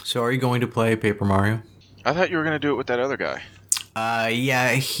So are you going to play Paper Mario? I thought you were going to do it with that other guy.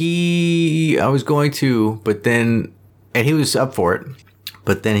 Yeah, I was going to, but then, and he was up for it,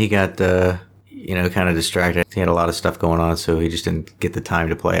 but then he got, kind of distracted. He had a lot of stuff going on, so he just didn't get the time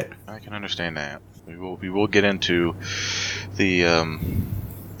to play it. I can understand that. We will get into the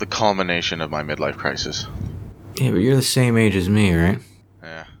culmination of my midlife crisis. Yeah, but you're the same age as me, right?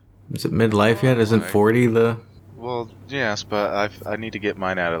 Yeah. Is it midlife yet? Isn't 40 the... Well, yes, but I need to get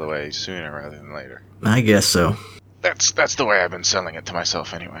mine out of the way sooner rather than later. I guess so. That's the way I've been selling it to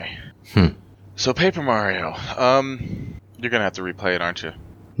myself anyway. So Paper Mario, you're gonna have to replay it, aren't you?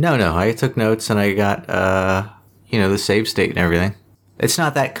 No, I took notes and I got, the save state and everything. It's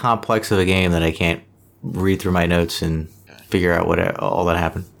not that complex of a game that I can't read through my notes and figure out all that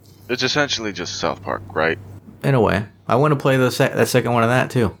happened. It's essentially just South Park, right? In a way. I want to play that second one of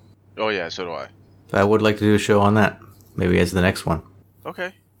that, too. Oh yeah, so do I. I would like to do a show on that. Maybe as the next one.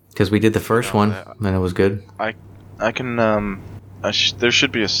 Okay. Because we did the first one, and it was good. I can, there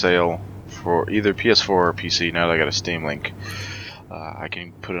should be a sale for either PS4 or PC now that I got a Steam link. I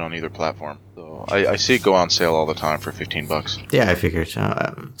can put it on either platform. So I see it go on sale all the time for $15. Yeah, I figured it's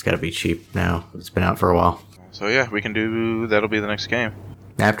got to be cheap now. It's been out for a while. So yeah, that'll be the next game.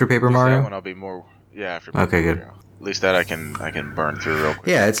 After Paper Mario? That one I'll be more, after Paper Okay, Mario. good. At least that I can burn through real quick.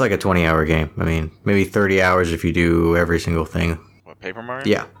 Yeah, it's like a 20-hour game. I mean, maybe 30 hours if you do every single thing. What, Paper Mario?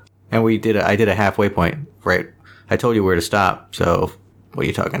 Yeah. And I did a halfway point, right? I told you where to stop, so what are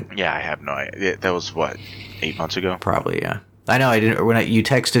you talking? Yeah, I have no idea. That was, 8 months ago? Probably, yeah. I know, I didn't. You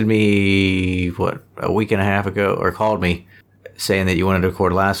texted me, a week and a half ago, or called me, saying that you wanted to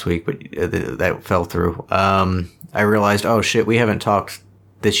record last week, but that fell through. I realized, oh shit, we haven't talked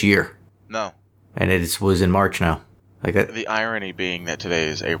this year. No. And it was in March now. Like that. The irony being that today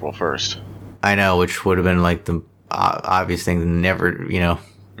is April 1st. I know, which would have been like the obvious thing to never,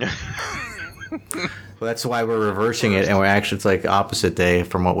 Well, that's why we're reversing it, and it's like opposite day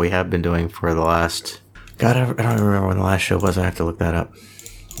from what we have been doing for the last... God, I don't remember when the last show was. I have to look that up.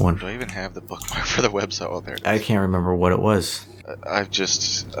 Do I even have the bookmark for the website? Oh, there it is. I can't remember what it was. I've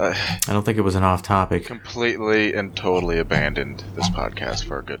just... I don't think it was an off-topic. Completely and totally abandoned this podcast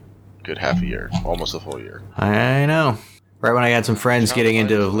for a good half a year. Almost a full year. I know. Right when I had some friends getting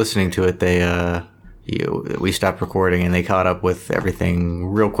into listening to it, we stopped recording and they caught up with everything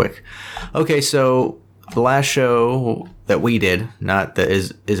real quick. Okay, so the last show that we did, not the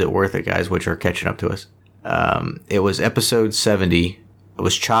Is It Worth It guys, which are catching up to us, it was episode 70. It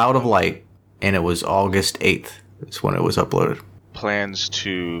was Child of Light, and it was August 8th. That's when it was uploaded. Plans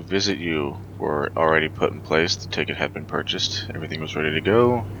to visit you were already put in place. The ticket had been purchased. Everything was ready to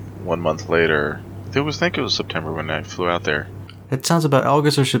go. 1 month later, I think it was September when I flew out there. It sounds about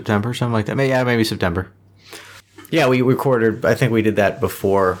August or September, something like that. Maybe September. Yeah, we recorded, I think we did that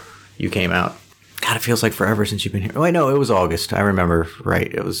before you came out. God, it feels like forever since you've been here. Oh, wait, no, it was August. I remember,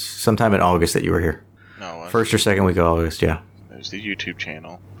 right. It was sometime in August that you were here. No. First or second week of August, yeah. There's the YouTube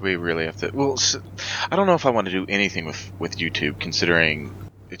channel. We really have to... Well, I don't know if I want to do anything with YouTube, considering,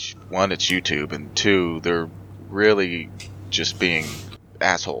 it's YouTube, and two, they're really just being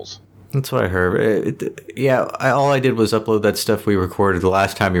assholes. That's what I heard. All I did was upload that stuff we recorded the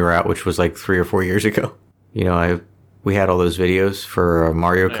last time you were out, which was like 3 or 4 years ago. We had all those videos for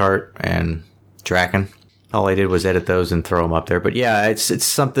Mario Kart and Draken. All I did was edit those and throw them up there. But yeah, it's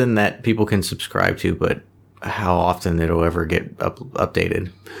something that people can subscribe to, but how often it'll ever get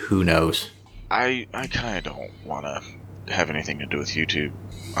updated, who knows? I kind of don't want to have anything to do with YouTube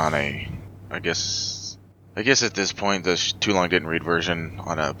on I guess at this point, the Too Long Didn't Read version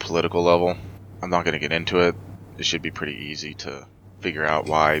on a political level, I'm not going to get into it. It should be pretty easy to figure out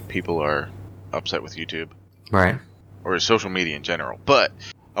why people are upset with YouTube. Right. Or social media in general. But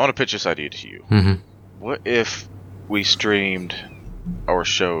I want to pitch this idea to you. Mm-hmm. What if we live streamed our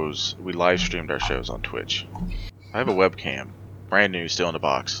shows on Twitch? I have a webcam. Brand new, still in the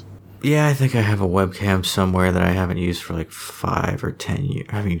box. Yeah, I think I have a webcam somewhere that I haven't used for like 5 or 10 years.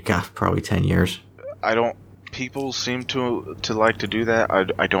 I mean, probably 10 years. People seem to like to do that.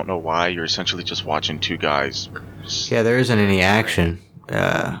 I don't know why. You're essentially just watching two guys. Yeah, there isn't any action.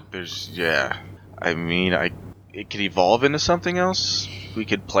 It could evolve into something else. We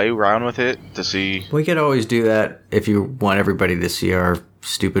could play around with it to see. We could always do that if you want everybody to see our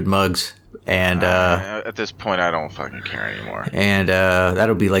stupid mugs. And at this point, I don't fucking care anymore. And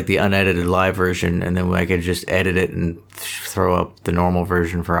that'll be like the unedited live version, and then I could just edit it and throw up the normal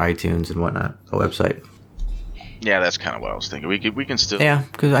version for iTunes and whatnot, the website. Yeah, that's kind of what I was thinking. We can still. Yeah,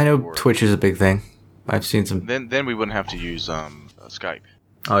 because I know Twitch is a big thing. I've seen some. Then we wouldn't have to use Skype.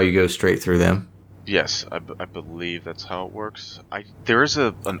 Oh, you go straight through them. Yes, I believe that's how it works. There is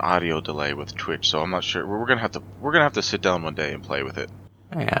an audio delay with Twitch, so I'm not sure. We're gonna have to sit down one day and play with it.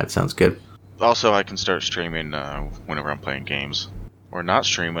 Yeah, that sounds good. Also, I can start streaming whenever I'm playing games, or not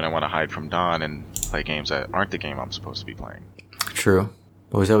stream when I want to hide from Don and play games that aren't the game I'm supposed to be playing. True.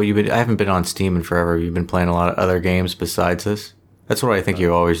 Was that what you've been? I haven't been on Steam in forever. You've been playing a lot of other games besides this. That's what I think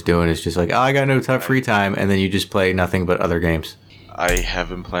you're always doing. Is just like, oh, I got no free time, and then you just play nothing but other games. I have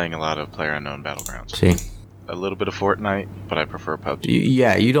been playing a lot of PlayerUnknown Battlegrounds. See, a little bit of Fortnite, but I prefer PUBG.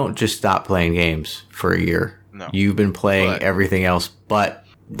 Yeah, you don't just stop playing games for a year. No, you've been playing everything else but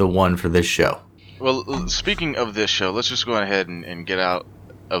the one for this show. Well, speaking of this show, let's just go ahead and get out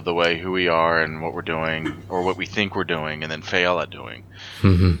of the way who we are and what we're doing, or what we think we're doing, and then fail at doing,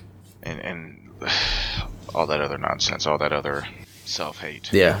 and all that other nonsense, all that other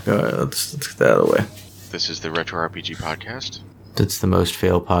self-hate. Yeah, go ahead. Let's get that out of the way. This is the Retro RPG Podcast. It's the most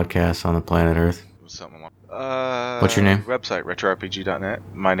failed podcast on the planet Earth. Something like What's your name? Website,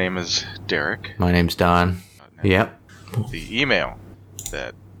 retrorpg.net. My name is Derek. My name's Don. Yep. The email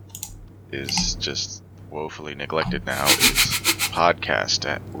that is just woefully neglected now is podcast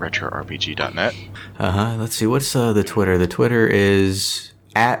at retrorpg.net. Let's see. What's the Twitter? The Twitter is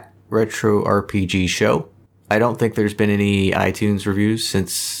at RetroRPG Show. I don't think there's been any iTunes reviews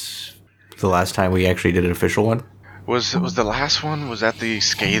since the last time we actually did an official one. Was the last one? Was that the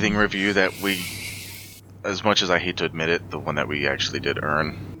scathing review that we, as much as I hate to admit it, the one that we actually did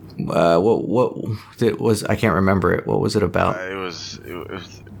earn? What it was? I can't remember it. What was it about? It was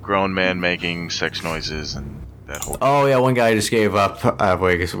grown men making sex noises and that whole. Oh yeah, one guy just gave up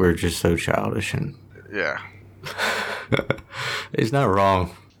halfway because we're just so childish and. Yeah. He's not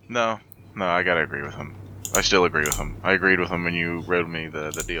wrong. No, I gotta agree with him. I still agree with him. I agreed with him when you wrote me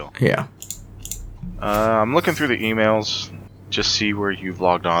the deal. Yeah. I'm looking through the emails, just see where you've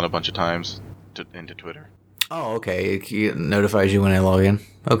logged on a bunch of times into Twitter. Oh, okay. It notifies you when I log in.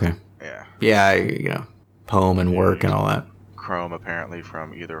 Okay. Yeah. Yeah, home and work and all that. Chrome apparently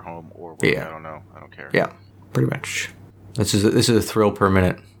from either home or work. Yeah. I don't know. I don't care. Yeah, pretty much. This is a thrill per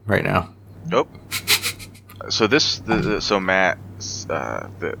minute right now. Nope. So so Matt,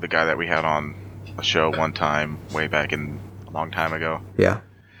 the guy that we had on a show one time way back in a long time ago. Yeah.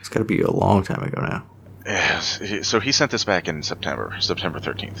 It's got to be a long time ago now. Yes. So he sent this back in September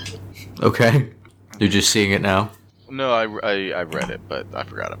 13th. Okay. You're just seeing it now? No, I read it, but I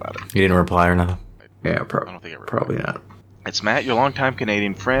forgot about it. You didn't reply or nothing? Yeah, I don't think I replied. Probably not. It's Matt, your longtime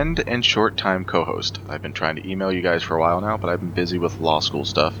Canadian friend and short-time co-host. I've been trying to email you guys for a while now, but I've been busy with law school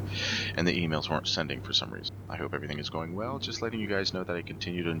stuff, and the emails weren't sending for some reason. I hope everything is going well. Just letting you guys know that I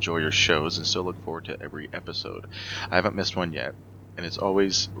continue to enjoy your shows and still look forward to every episode. I haven't missed one yet, and it's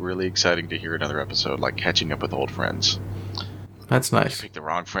always really exciting to hear another episode, like catching up with old friends. That's nice. You picked the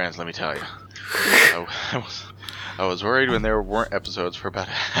wrong friends, let me tell you. I was worried when there weren't episodes for about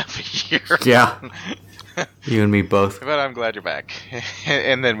half a year. Yeah. You and me both. But I'm glad you're back.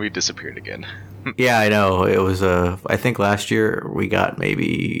 And then we disappeared again. Yeah, I know. It was I think last year we got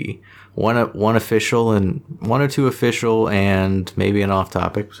maybe one official and one or two official and maybe an off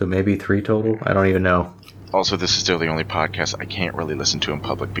topic, so maybe 3 total. I don't even know. Also, this is still the only podcast I can't really listen to in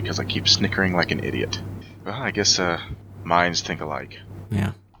public because I keep snickering like an idiot. Well, I guess minds think alike.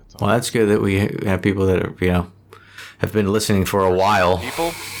 Yeah. Well, that's good that we have people that are, have been listening for a while.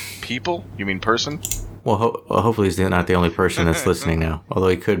 People? You mean person? Well, hopefully he's not the only person that's listening now, although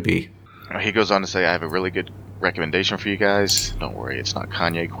he could be. He goes on to say, I have a really good recommendation for you guys. Don't worry, it's not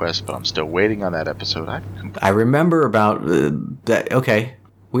Kanye Quest, but I'm still waiting on that episode. I remember about that. Okay.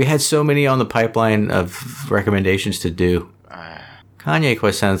 We had so many on the pipeline of recommendations to do. Kanye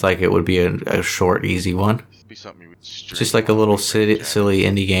Quest sounds like it would be a short, easy one. Be something you would just like a little silly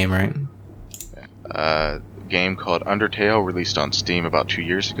indie game, right? Game called Undertale, released on Steam about 2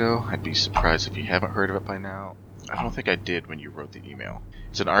 years ago. I'd be surprised if you haven't heard of it by now. I don't think I did when you wrote the email.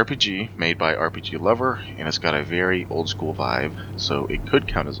 It's an RPG made by RPG Lover, and it's got a very old school vibe, so it could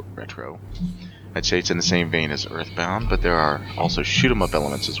count as retro. I'd say it's in the same vein as Earthbound, but there are also shoot-'em-up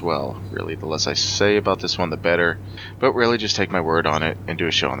elements as well. Really, the less I say about this one, the better. But really, just take my word on it and do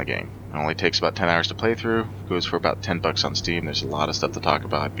a show on the game. It only takes about 10 hours to play through, goes for about $10 on Steam. There's a lot of stuff to talk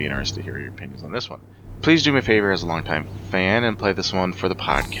about. I'd be interested to hear your opinions on this one. Please do me a favor as a longtime fan and play this one for the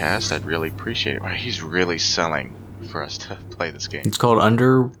podcast. I'd really appreciate it. He's really selling for us to play this game. It's called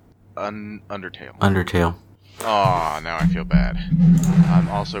Undertale. Undertale. Oh, now I feel bad. I'm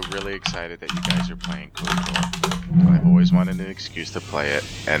also really excited that you guys are playing KOTOR. I've always wanted an excuse to play it,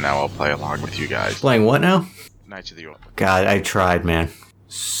 and now I'll play along with you guys. Playing what now? Knights of the Old. God, I tried, man.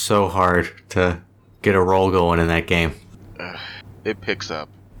 So hard to get a roll going in that game. It picks up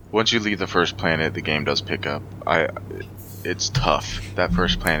Once you leave the first planet, the game does pick up. It's tough. That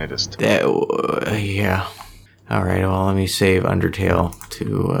first planet is tough. Yeah. All right. Well, let me save Undertale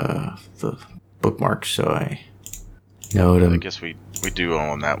to the bookmarks so I know to. I guess we do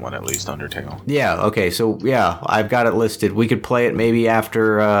own that one at least, Undertale. Yeah. Okay. So yeah, I've got it listed. We could play it maybe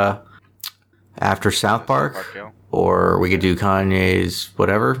after South Park, or we could do Kanye's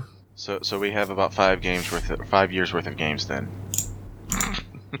whatever. So we have about 5 years worth of games then.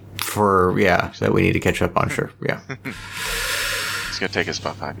 That we need to catch up on. Sure. Yeah. It's gonna take us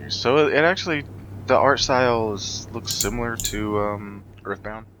about 5 years. So it actually, the art style looks similar to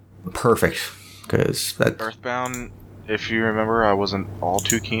Earthbound. Perfect. Because that Earthbound, if you remember, I wasn't all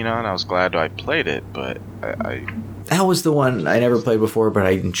too keen on. I was glad I played it, but that was the one I never played before, but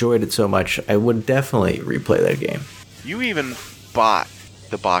I enjoyed it so much. I would definitely replay that game. You even bought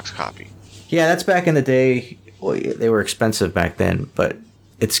the box copy. Yeah, that's back in the day. Well, they were expensive back then, but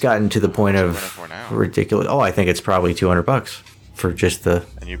it's gotten to the point of ridiculous. Oh, I think it's probably $200 for just the.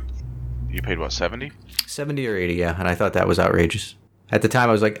 And you paid what, 70? 70 or 80, yeah. And I thought that was outrageous. At the time,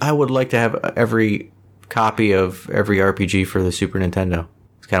 I was like, I would like to have every copy of every RPG for the Super Nintendo.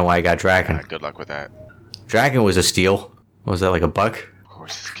 That's kind of why I got Dragon. Yeah, good luck with that. Dragon was a steal. What was that, like $1? Of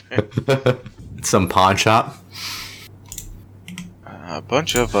course it's good. Some pawn shop. A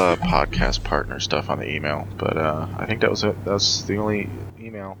bunch of podcast partner stuff on the email, but I think that was it. That's the only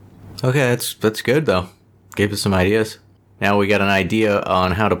email. Okay, that's good though. Gave us some ideas. Now we got an idea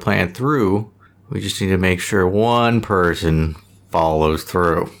on how to plan through. We just need to make sure one person follows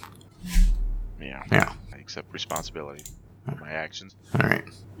through. Yeah. Yeah. I accept responsibility for my actions. All right.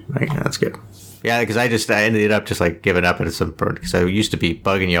 That's good. Yeah, because I ended up just like giving up at some point because I used to be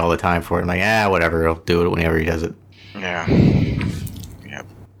bugging you all the time for it. I'm like, whatever, I'll do it whenever he does it. Yeah.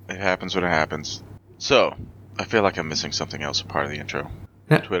 It happens when it happens. So, I feel like I'm missing something else, a part of the intro.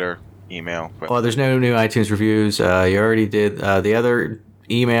 Yeah. Twitter, email. Well, there's no new iTunes reviews. You already did. The other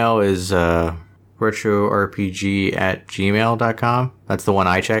email is retrorpg@gmail.com. That's the one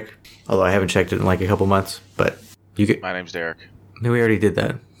I check. Although I haven't checked it in like a couple months. But you get. My name's Derek. No, we already did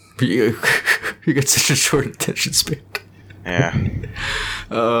that. You got such a short attention span. Yeah.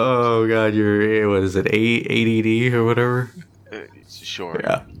 Oh God, what is it? ADD or whatever. Sure.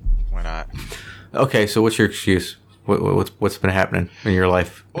 Yeah. Why not? Okay, so what's your excuse? What's been happening in your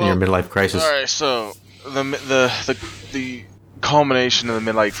life, in your midlife crisis? All right, so the culmination of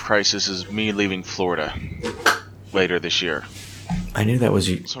the midlife crisis is me leaving Florida later this year. I knew that was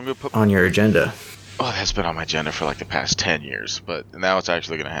So I'm gonna put on your agenda. Oh, that's been on my agenda for like the past 10 years, but now it's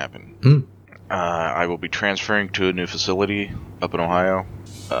actually going to happen. Mm. I will be transferring to a new facility up in Ohio.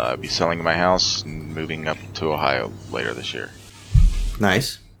 I'll be selling my house and moving up to Ohio later this year.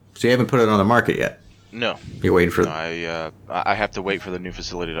 Nice. So you haven't put it on the market yet? No. You're waiting for... No, I have to wait for the new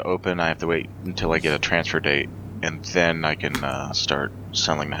facility to open. I have to wait until I get a transfer date, and then I can start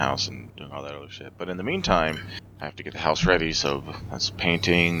selling the house and doing all that other shit. But in the meantime, I have to get the house ready, so that's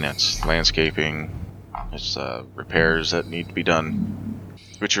painting, that's landscaping, it's repairs that need to be done,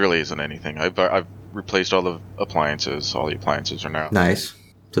 which really isn't anything. I've replaced all the appliances. All the appliances are now... Nice.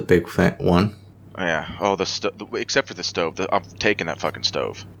 It's a big one. Yeah. Oh, except for the stove. I'm taking that fucking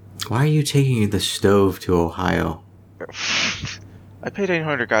stove. Why are you taking the stove to Ohio? I paid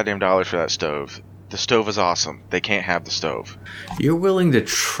 $800 goddamn dollars for that stove. The stove is awesome. They can't have the stove. You're willing to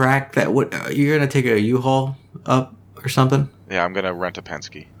track that? What? You're gonna take a U-Haul up or something? Yeah, I'm gonna rent a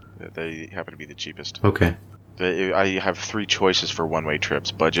Penske. They happen to be the cheapest. Okay. I have 3 choices for one-way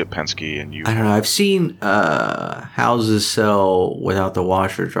trips: budget, Penske, and U-Haul. I don't know. I've seen houses sell without the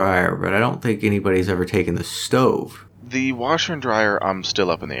washer dryer, but I don't think anybody's ever taken the stove. The washer and dryer, I'm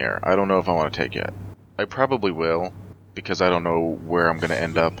still up in the air. I don't know if I want to take yet. I probably will, because I don't know where I'm going to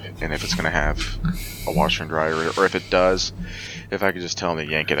end up and if it's going to have a washer and dryer, or if it does, if I could just tell them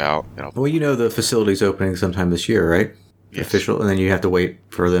to yank it out. Well, you know the facility's opening sometime this year, right? Yes. Official, and then you have to wait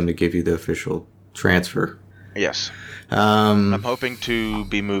for them to give you the official transfer. Yes. I'm hoping to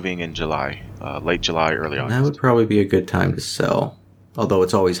be moving in July, late July, early August. That would probably be a good time to sell. Although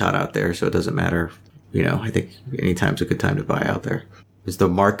it's always hot out there, so it doesn't matter. You know, I think any time's a good time to buy out there. Is the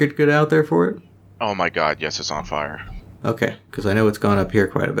market good out there for it? Oh my god, yes, it's on fire. Okay, because I know it's gone up here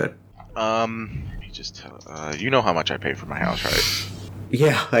quite a bit. Let me just tell you know how much I paid for my house, right?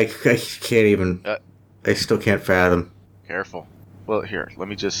 Yeah, I can't even... I still can't fathom. Careful. Well, here, let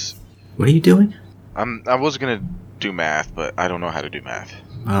me just... What are you doing? I was gonna do math, but I don't know how to do math.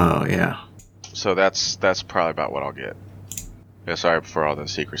 Oh, yeah. So that's probably about what I'll get. Yeah, sorry for all the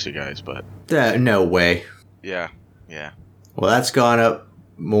secrecy, guys, but... No way. Yeah. Well, that's gone up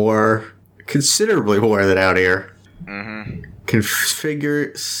considerably more than out here. Mm-hmm.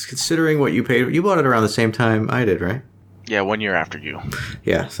 considering what you paid, you bought it around the same time I did, right? Yeah, 1 year after you.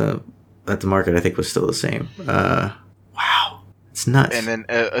 Yeah, so at the market, I think was still the same. Wow, it's nuts. And then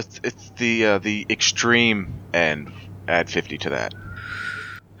it's the extreme end. Add 50 to that.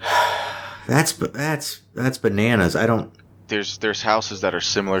 That's bananas. I don't. There's houses that are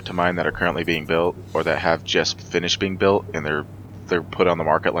similar to mine that are currently being built, or that have just finished being built, and they're put on the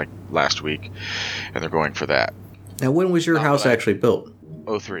market like last week, and they're going for that. Now, when was your house actually built?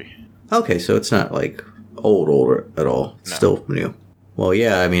 03. Okay, so it's not like old at all. It's still new. Well,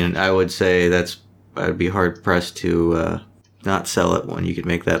 yeah, I mean, I would say I'd be hard pressed to not sell it when you could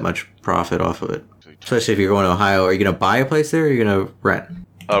make that much profit off of it. Especially if you're going to Ohio. Are you going to buy a place there, or are you going to rent?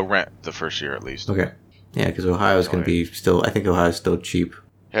 Rent the first year at least. Okay. Yeah, because Ohio's going to be still. I think Ohio's still cheap.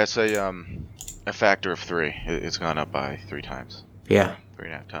 Yeah, it's a factor of 3. It's gone up by 3 times. Yeah.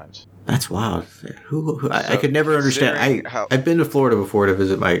 3.5 times. That's wild. I could never understand. I've been to Florida before to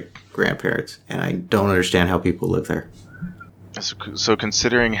visit my grandparents, and I don't understand how people live there. So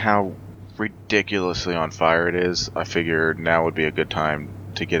considering how ridiculously on fire it is, I figured now would be a good time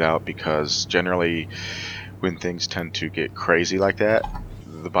to get out, because generally when things tend to get crazy like that,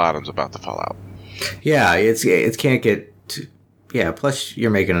 the bottom's about to fall out. Yeah, it can't get yeah, plus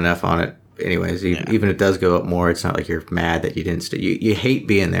you're making enough on it anyways. Even if it does go up more, it's not like you're mad that you didn't stay. You hate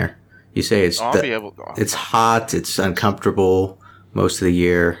being there. You say it's it's hot, it's uncomfortable most of the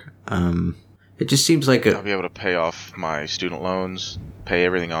year. It just seems like I'll be able to pay off my student loans, pay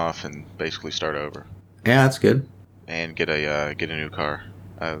everything off, and basically start over. Yeah, that's good. And get a new car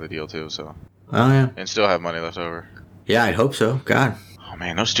out of the deal too. So. Oh yeah. And still have money left over. Yeah, I'd hope so. God. Oh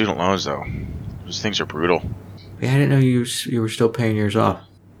man, those student loans though, those things are brutal. Yeah, I didn't know you were still paying yours off.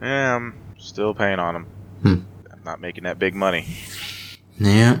 Yeah, I'm still paying on them. I'm not making that big money.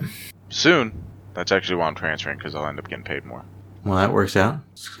 Yeah. Soon. That's actually why I'm transferring, because I'll end up getting paid more. Well, that works out.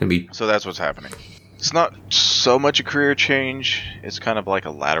 It's gonna be. So that's what's happening. It's not so much a career change. It's kind of like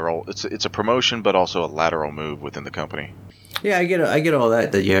a lateral. It's a promotion, but also a lateral move within the company. Yeah, I get all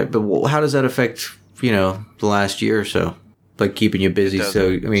that yeah. But how does that affect the last year or so? Like keeping you busy. So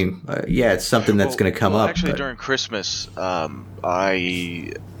I mean, yeah, it's something that's going to come up. Actually, during Christmas,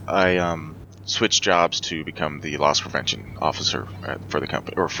 I switched jobs to become the loss prevention officer for the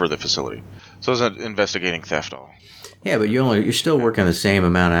company, or for the facility. So I was investigating theft all. Yeah, but you're still working the same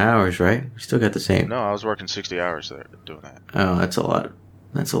amount of hours, right? You still got the same. No, I was working 60 hours there doing that. Oh, that's a lot.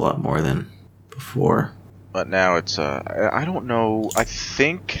 That's a lot more than before. But now it's I don't know. I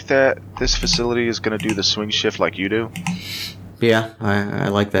think that this facility is going to do the swing shift like you do. Yeah, I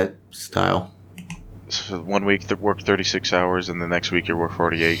like that style. So 1 week work 36 hours, and the next week you work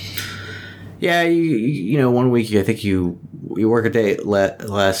 48. Yeah, you 1 week I think you work a day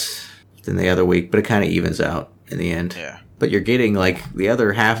less than the other week, but it kind of evens out in the end. Yeah. But you're getting like the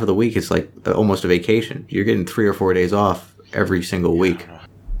other half of the week is like almost a vacation. You're getting 3 or 4 days off every single week.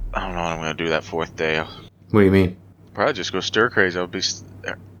 I don't know what I'm going to do that 4th day. What do you mean? Probably just go stir crazy. I'll be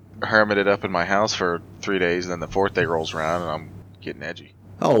hermited up in my house for 3 days, and then the 4th day rolls around, and I'm getting edgy.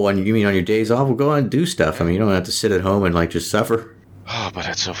 Oh, you mean on your days off? Well, go on and do stuff. I mean, you don't have to sit at home and like just suffer. Oh, but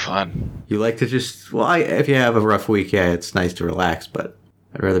that's so fun. You like to just if you have a rough week, yeah, it's nice to relax, but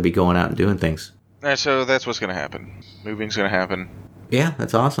I'd rather be going out and doing things. So that's what's going to happen. Moving's going to happen. Yeah,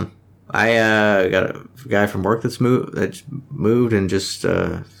 that's awesome. I got a guy from work that's moved and just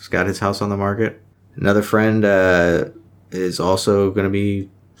got his house on the market. Another friend is also going to be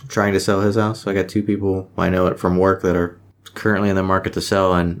trying to sell his house. So I got 2 people I know from work that are currently in the market to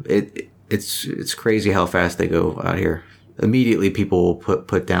sell, and it's crazy how fast they go out here. Immediately, people will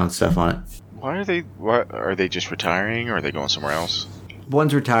put down stuff on it. Why are they just retiring, or are they going somewhere else?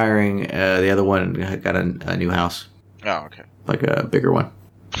 One's retiring. The other one got a new house. Oh, okay. Like a bigger one.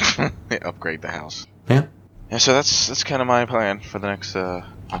 Upgrade the house. Yeah. Yeah. So that's kind of my plan for the next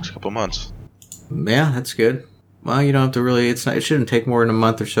couple months. Yeah, that's good. Well, you don't have to really. It shouldn't take more than a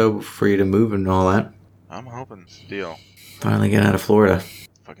month or so for you to move and all that. I'm hoping. Deal. Finally get out of Florida.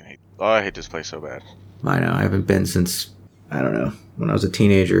 I hate this place so bad. I know. I haven't been since, I don't know, when I was a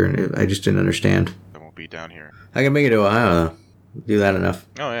teenager, and I just didn't understand. I won't be down here. I can make it to Ohio, though. Do that enough.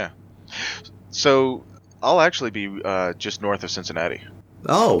 Oh, yeah. So, I'll actually be just north of Cincinnati.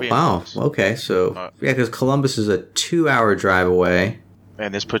 Oh, wow. Okay, so, yeah, because Columbus is a 2-hour drive away.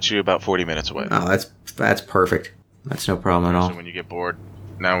 And this puts you about 40 minutes away. Oh, that's perfect. That's no problem at all. So when you get bored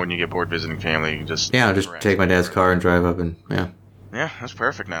visiting family, you can just... Yeah, I'll just take my dad's car and drive up and, yeah. Yeah, that's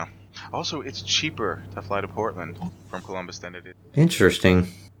perfect now. Also, it's cheaper to fly to Portland from Columbus than it is. Interesting.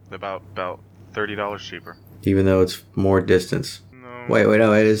 About $30 cheaper. Even though it's more distance. No. Wait,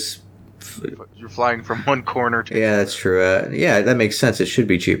 no, it is You're flying from one corner to Yeah, that's true. Yeah, that makes sense. It should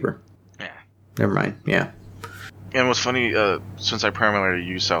be cheaper. Yeah. Never mind. Yeah. And what's funny, since I primarily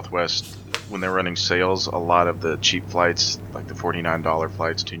use Southwest, when they're running sales, a lot of the cheap flights, like the $49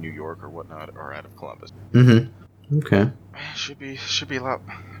 flights to New York or whatnot, are out of Columbus. Mm-hmm. Okay. Should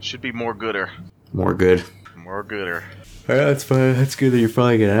be more gooder. More good. More gooder. Yeah, that's fine. That's good that you're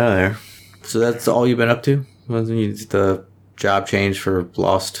finally getting out of there. So that's all you've been up to? Wasn't you the job change for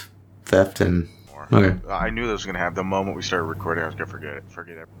lost theft and... Okay. I knew that was going to happen. The moment we started recording, I was going to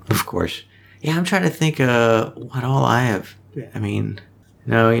forget it. Of course. Yeah, I'm trying to think what all I have. I mean,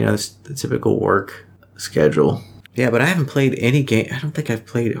 it's the typical work schedule. Yeah, but I haven't played any game. I don't think I've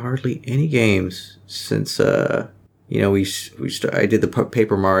played hardly any games since, I did the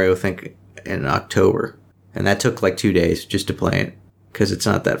Paper Mario thing in October. And that took like 2 days just to play it. Because it's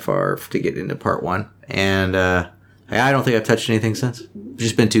not that far to get into part 1. And I don't think I've touched anything since. I've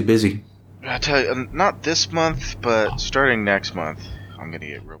just been too busy. I tell you, not this month, but starting next month, I'm going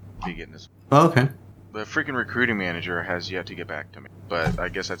to be getting this. Oh, okay. The freaking recruiting manager has yet to get back to me, but I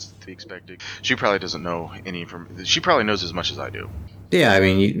guess that's to be expected. She probably doesn't know any information. She probably knows as much as I do. Yeah, I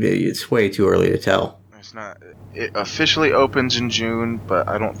mean, it's way too early to tell. It's not. It officially opens in June, but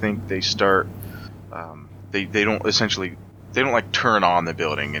I don't think they start. They don't like turn on the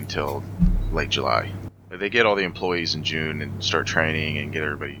building until late July. They get all the employees in June and start training and get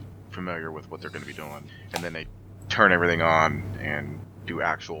everybody familiar with what they're going to be doing, and then they turn everything on and do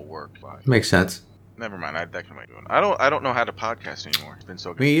actual work. Makes sense. Never mind. That can be doing. I don't know how to podcast anymore. It's been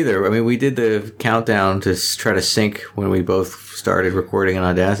so good. Me either. I mean, we did the countdown to try to sync when we both started recording in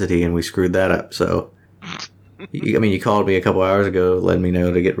Audacity, and we screwed that up. So, you called me a couple hours ago, letting me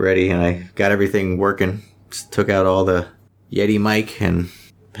know to get ready, and I got everything working. Just took out all the Yeti mic and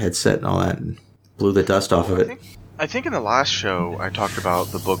headset and all that, and blew the dust off of it. I think in the last show I talked about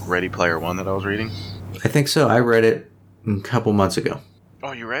the book Ready Player One that I was reading. I think so. I read it a couple months ago.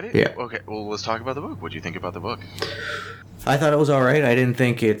 Oh, you read it? Yeah. Okay, well, let's talk about the book. What do you think about the book? I thought it was all right. I didn't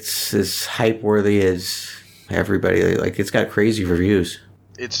think it's as hype-worthy as everybody. Like, it's got crazy reviews.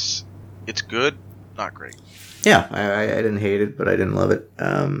 It's good, not great. Yeah, I didn't hate it, but I didn't love it.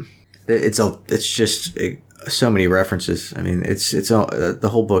 It's just so many references. I mean, the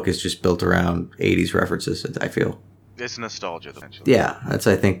whole book is just built around 80s references, I feel. It's nostalgia, essentially. Yeah, that's,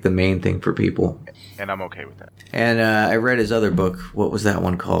 I think, the main thing for people. And I'm okay with that. And I read his other book. What was that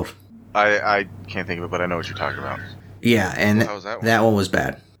one called? I can't think of it, but I know what you're talking about. Yeah, and How was that one? That one was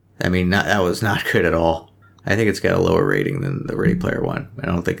bad. I mean, that was not good at all. I think it's got a lower rating than the Ready Player One. I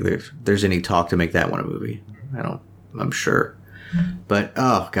don't think there's any talk to make that one a movie. I'm sure. But,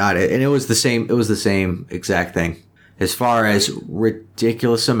 oh, God, and it was the same exact thing. As far as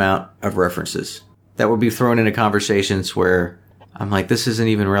ridiculous amount of references that would be thrown into conversations where I'm like, this isn't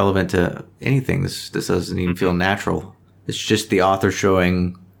even relevant to anything. This doesn't even feel natural. It's just the author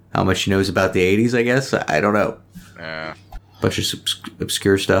showing how much he knows about the 80s, I guess. I don't know. Yeah. Bunch of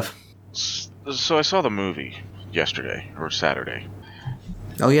obscure stuff. So I saw the movie yesterday, or Saturday.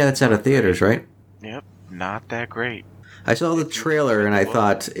 Oh, yeah, that's out of theaters, right? Yep, not that great. I saw the trailer, and I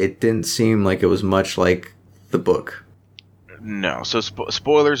thought it didn't seem like it was much like the book. No, so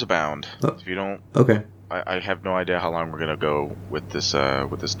spoilers abound. Oh. If you don't... Okay. I have no idea how long we're going to go with this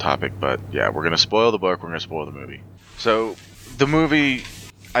topic, but yeah, we're going to spoil the book, we're going to spoil the movie. So, the movie...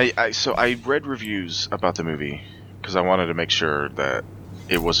 I read reviews about the movie, because I wanted to make sure that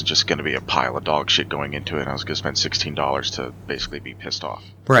it wasn't just going to be a pile of dog shit going into it, and I was going to spend $16 to basically be pissed off.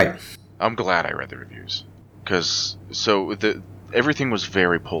 Right. I'm glad I read the reviews. Because, everything was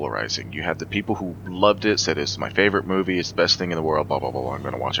very polarizing. You had the people who loved it, said it's my favorite movie, it's the best thing in the world, blah, blah, blah, I'm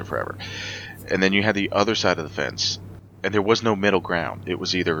going to watch it forever. And then you had the other side of the fence, and there was no middle ground. It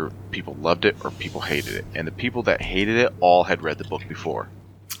was either people loved it or people hated it. And the people that hated it all had read the book before.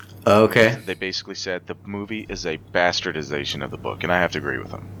 Okay. They basically said the movie is a bastardization of the book, and I have to agree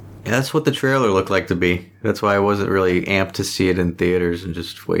with them. Yeah, that's what the trailer looked like to be. That's why I wasn't really amped to see it in theaters and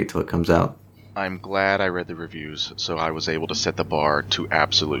just wait till it comes out. I'm glad I read the reviews, so I was able to set the bar to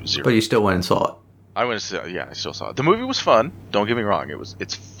absolute zero. But you still went and saw it. I still saw it. The movie was fun. Don't get me wrong.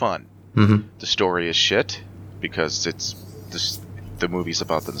 It's fun. Mm-hmm. The story is shit because the movie's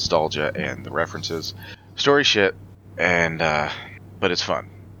about the nostalgia and the references. Story shit, and but it's fun.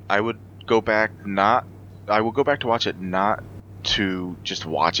 I will go back to watch it not to just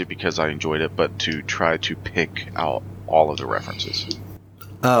watch it because I enjoyed it, but to try to pick out all of the references.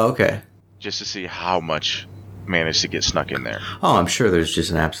 Oh, okay. Just to see how much managed to get snuck in there. Oh, I'm sure there's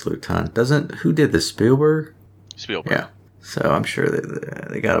just an absolute ton. Who did this? Spielberg? Spielberg. Yeah. So I'm sure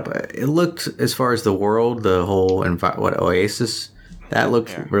they got it. It looked, as far as the world, the whole Oasis, That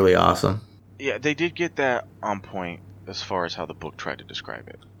looked Yeah. really awesome. Yeah, they did get that on point as far as how the book tried to describe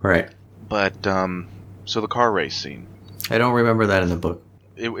it. Right. But so the car race scene. I don't remember that in the book.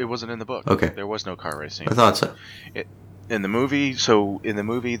 It wasn't in the book. Okay. There was no car race scene. I thought so. In the movie,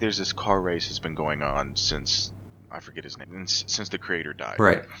 there's this car race that's been going on since, I forget his name, since the creator died.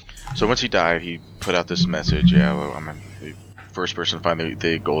 Right. So once he died, he put out this message. Yeah, well, I'm the first person to find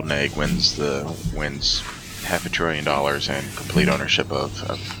the golden egg wins $500 billion and complete ownership of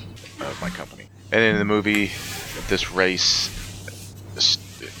my company. And in the movie, this race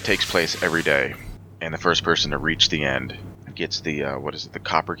takes place every day, and the first person to reach the end gets the the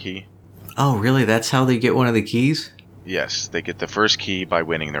copper key. Oh, really? That's how they get one of the keys? Yes, they get the first key by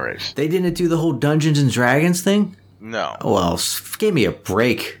winning the race. They didn't do the whole Dungeons and Dragons thing? No. Well, give me a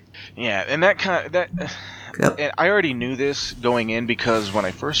break. Yeah, and Yep. and I already knew this going in because when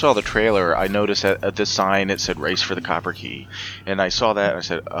I first saw the trailer, I noticed at the sign it said "Race for the Copper Key," and I saw that and I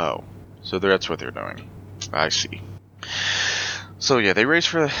said, "Oh, so that's what they're doing." I see. So yeah, they race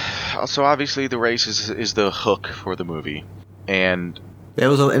for. So obviously, the race is the hook for the movie, and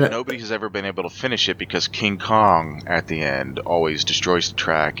nobody has ever been able to finish it because King Kong at the end always destroys the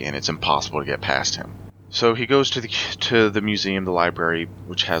track, and it's impossible to get past him. So he goes to the museum, the library,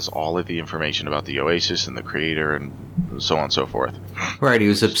 which has all of the information about the Oasis and the creator and so on and so forth. Right, he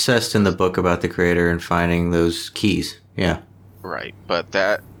was obsessed in the book about the creator and finding those keys. Yeah. Right, but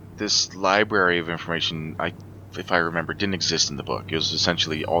this library of information, if I remember, didn't exist in the book. It was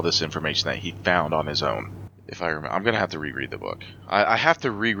essentially all this information that he found on his own. If I remember, I'm gonna have to reread the book. I have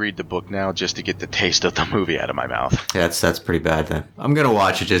to reread the book now just to get the taste of the movie out of my mouth. Yeah, that's pretty bad then. I'm gonna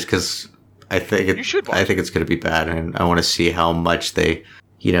watch it just because I think You should watch I think it's gonna be bad, and I want to see how much they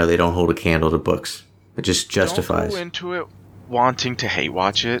don't hold a candle to books. It just justifies. Don't go into it wanting to hate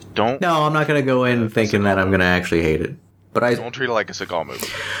watch it. Don't. No, I'm not gonna go in thinking that I'm gonna actually hate it. But Don't treat it like a Seagal movie.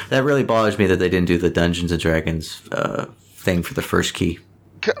 that really bothers me that they didn't do the Dungeons and Dragons thing for the first key.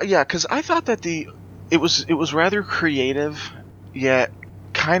 Yeah, because I thought that it was rather creative, yet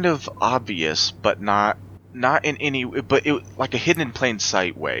kind of obvious, but not in any, but it like a hidden in plain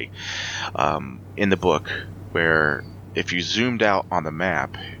sight way, in the book, where if you zoomed out on the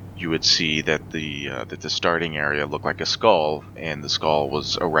map, you would see that the starting area looked like a skull, and the skull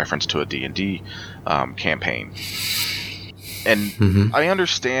was a reference to a D&D campaign. And I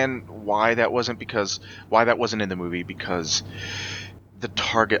understand why that wasn't in the movie, because the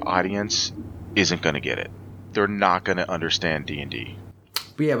target audience isn't going to get it. They're not going to understand D&D.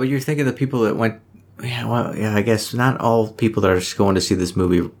 Yeah, but you're thinking the people that went. Yeah, well, yeah. I guess not all people that are just going to see this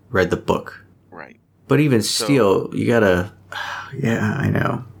movie read the book. Right. But even still, you gotta. Yeah, I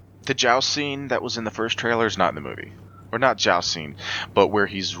know. The joust scene that was in the first trailer is not in the movie. Or not joust scene, but where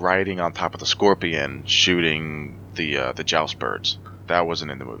he's riding on top of the scorpion shooting the joust birds. That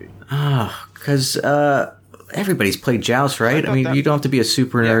wasn't in the movie. Oh, because everybody's played Joust, right? I mean, you don't have to be a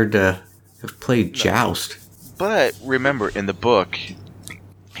super nerd to have played Joust. But remember, in the book,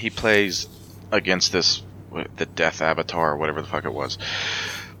 he plays against the Death Avatar, or whatever the fuck it was,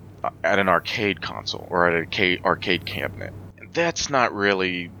 at an arcade console, or at an arcade cabinet. That's not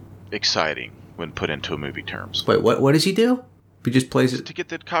really exciting when put into movie terms. Wait, what does he do? He just plays it to get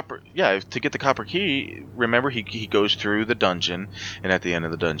the copper key. Remember, he goes through the dungeon, and at the end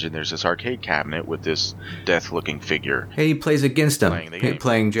of the dungeon, there's this arcade cabinet with this death-looking figure. Hey, he plays against him,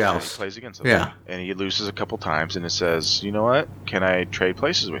 playing Joust. Yeah, he plays against him. Yeah, and he loses a couple times, and it says, "You know what? Can I trade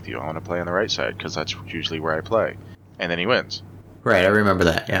places with you? I want to play on the right side because that's usually where I play." And then he wins. Right, I remember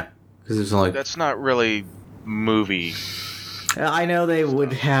that. Yeah, because it's only that's not really movie. I know they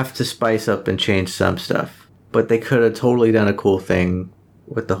would have to spice up and change some stuff, but they could have totally done a cool thing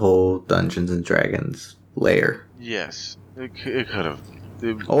with the whole Dungeons and Dragons layer. Yes, it could have.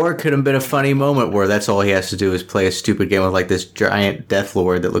 Or it could have been a funny moment where that's all he has to do is play a stupid game with like this giant Death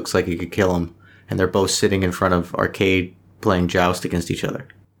Lord that looks like he could kill him, and they're both sitting in front of arcade playing Joust against each other.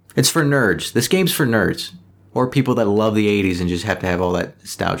 It's for nerds. This game's for nerds. Or people that love the 80s and just have to have all that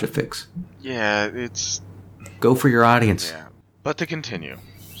nostalgia fix. Yeah, it's... Go for your audience. Yeah. But to continue.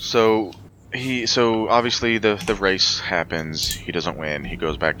 So obviously the race happens. He doesn't win. He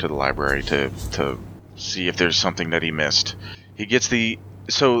goes back to the library to see if there's something that he missed. He gets the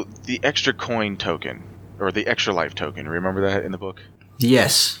extra coin token, or the extra life token. Remember that in the book?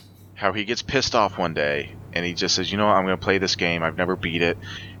 Yes. How he gets pissed off one day and he just says, "You know what? I'm going to play this game. I've never beat it."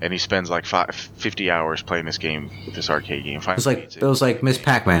 And he spends like 50 hours playing this game, with this arcade game. It was like Miss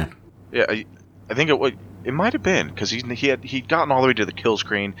Pac-Man. Yeah, I think it might have been, because he'd gotten all the way to the kill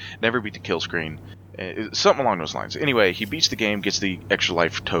screen, never beat the kill screen, something along those lines. Anyway, he beats the game, gets the extra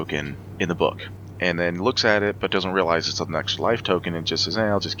life token in the book, and then looks at it, but doesn't realize it's an extra life token, and just says,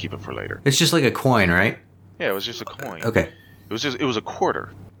 "I'll just keep it for later." It's just like a coin, right? Yeah, it was just a coin. Okay. It was a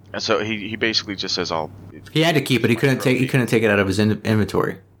quarter, and so he basically just says, "I'll." He had to keep it. He couldn't take it out of his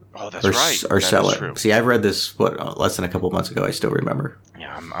inventory. Oh, that's right. Or that sell is it. true. See, I've read this less than a couple months ago. I still remember.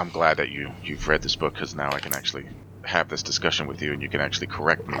 Yeah, I'm glad that you've read this book, because now I can actually have this discussion with you, and you can actually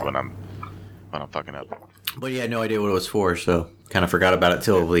correct me when I'm fucking up. But he had no idea what it was for, so kind of forgot about it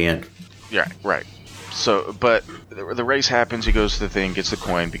till the end. Yeah, right. So, but the race happens. He goes to the thing, gets the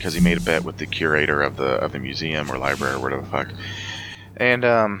coin because he made a bet with the curator of the museum or library or whatever the fuck. And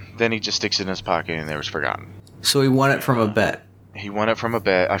then he just sticks it in his pocket, and it was forgotten. So he won it from a bet. He won it from a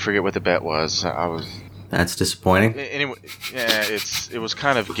bet. I forget what the bet was. That's disappointing. Anyway, yeah, it was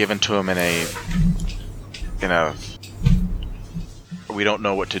kind of given to him in a. We don't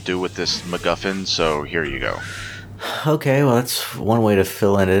know what to do with this MacGuffin, so here you go. Okay, well that's one way to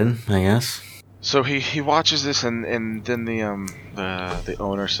fill it in, I guess. So he watches this, and then the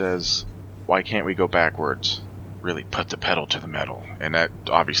owner says, "Why can't we go backwards? Really put the pedal to the metal." And that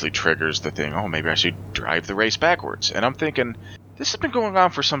obviously triggers the thing. Oh, maybe I should drive the race backwards. And I'm thinking, this has been going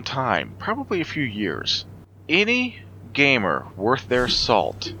on for some time, probably a few years. Any gamer worth their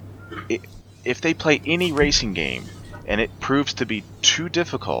salt, if they play any racing game and it proves to be too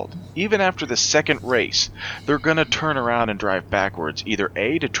difficult, even after the second race, they're going to turn around and drive backwards, either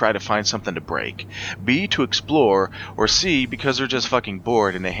A, to try to find something to break, B, to explore, or C, because they're just fucking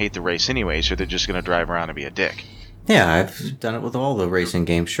bored and they hate the race anyway, so they're just going to drive around and be a dick. Yeah, I've done it with all the racing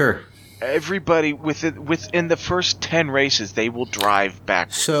games, sure. Everybody, within the first 10 races, they will drive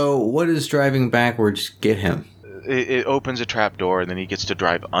backwards. So what does driving backwards get him? It opens a trap door, and then he gets to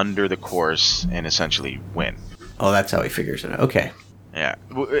drive under the course and essentially win. Oh, that's how he figures it out. Okay. Yeah,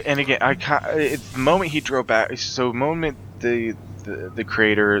 and again, the moment he drove back, so the moment the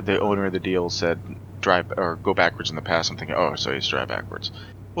creator, the owner of the deal said drive or go backwards in the past, I'm thinking, oh, so he's drive backwards.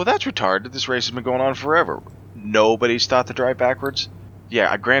 Well, that's retarded. This race has been going on forever. Nobody's thought to drive backwards.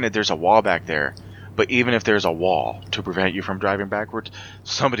 Yeah, granted, there's a wall back there, but even if there's a wall to prevent you from driving backwards,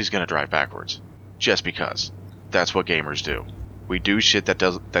 somebody's gonna drive backwards, just because. That's what gamers do. We do shit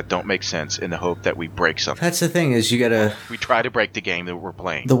that don't make sense in the hope that we break something. That's the thing, is you gotta... We try to break the game that we're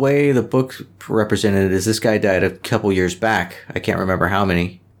playing. The way the book represented it is this guy died a couple years back. I can't remember how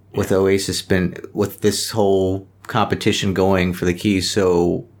many. With Oasis with this whole competition going for the keys.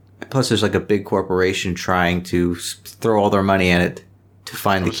 So, plus there's like a big corporation trying to throw all their money at it to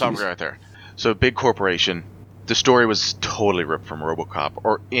find the keys. Stop right there. So, big corporation. The story was totally ripped from RoboCop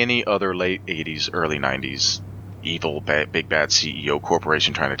or any other late 80s, early 90s evil, big bad CEO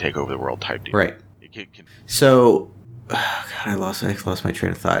corporation trying to take over the world type deal. Right. So, God, I lost my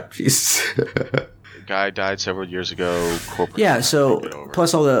train of thought. Jesus. Guy died several years ago. Yeah, so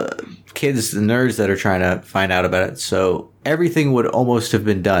plus all the kids, the nerds that are trying to find out about it. So everything would almost have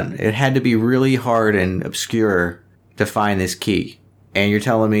been done. It had to be really hard and obscure to find this key. And you're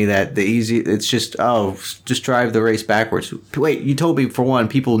telling me that it's just drive the race backwards. Wait, you told me, for one,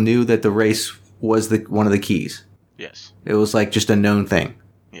 people knew that the race was one of the keys. Yes. It was like just a known thing.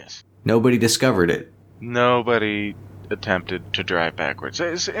 Yes. Nobody discovered it. Nobody attempted to drive backwards.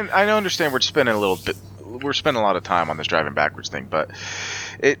 And I understand we're spending a lot of time on this driving backwards thing, but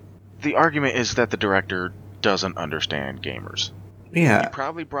the argument is that the director doesn't understand gamers. Yeah. He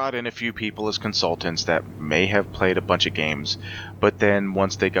probably brought in a few people as consultants that may have played a bunch of games, but then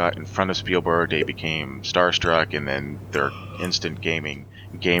once they got in front of Spielberg, they became starstruck, and then their instant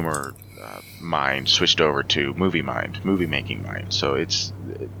gamer mind switched over to movie making mind. So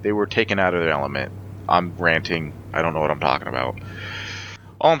they were taken out of their element. I'm ranting. I don't know what I'm talking about.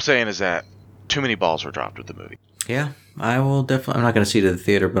 All I'm saying is that too many balls were dropped with the movie. Yeah, I'm not going to see it at the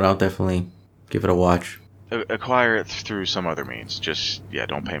theater, but I'll definitely give it a watch. Acquire it through some other means. Just,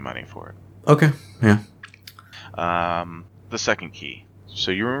 don't pay money for it. Okay, yeah. The second key.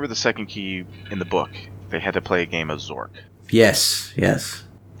 So you remember the second key in the book? They had to play a game of Zork. Yes.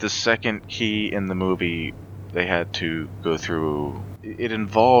 The second key in the movie, they had to go through... It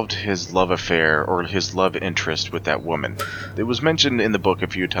involved his love affair or his love interest with that woman. It was mentioned in the book a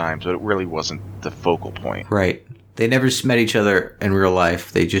few times, but it really wasn't the focal point. Right. They never met each other in real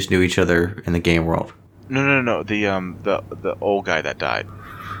life. They just knew each other in the game world. No. The old guy that died,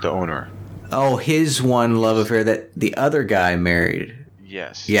 the owner. Oh, his one love affair that the other guy married.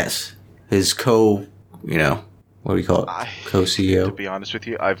 Yes. His what do you call it? Co-CEO. To be honest with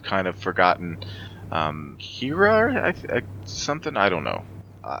you, I've kind of forgotten. Kira, something, I don't know.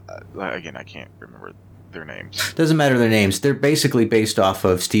 Again, I can't remember their names. Doesn't matter their names. They're basically based off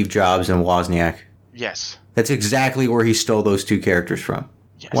of Steve Jobs and Wozniak. Yes. That's exactly where he stole those two characters from.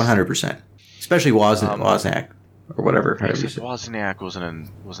 Yes. 100%. especially Wozniak or whatever. Wozniak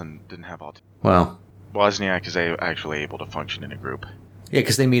didn't have autism. Well, Wozniak is actually able to function in a group. Yeah,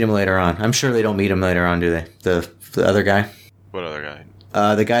 because they meet him later on. I'm sure they don't meet him later on, do they? The other guy? What other guy?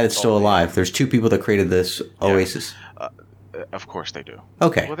 The guy that's still alive. There's two people that created this Oasis. Of course they do.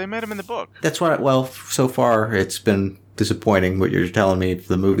 Okay. Well, they met him in the book. That's what. Well, so far it's been disappointing what you're telling me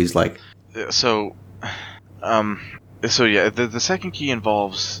the movie's like. So yeah, the second key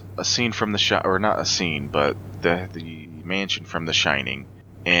involves a scene from or not a scene, but the mansion from The Shining,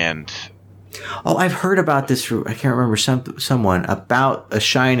 and. Oh, I've heard about this. I can't remember someone about a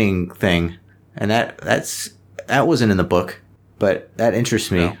Shining thing, and that wasn't in the book, but that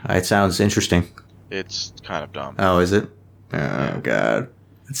interests me. No. It sounds interesting. It's kind of dumb. Oh, is it? Oh God,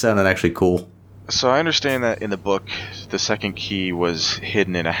 it sounded actually cool. So I understand that in the book, the second key was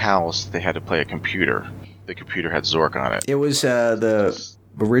hidden in a house. They had to play a computer. The computer had Zork on it. It was the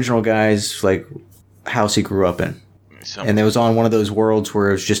original guy's house he grew up in. And it was on one of those worlds where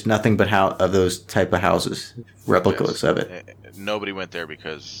it was just nothing but of those type of houses, replicas of it. Nobody went there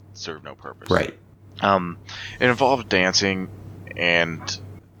because it served no purpose. Right. It involved dancing, and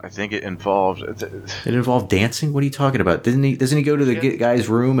I think it involved. It involved dancing? What are you talking about? Doesn't he go to the guy's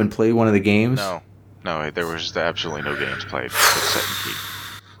room and play one of the games? No. There was absolutely no games played for the second key.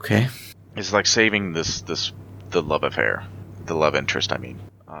 Okay. It's like saving the love affair, the love interest. I mean.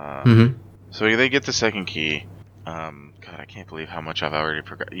 So they get the second key. God, I can't believe how much I've already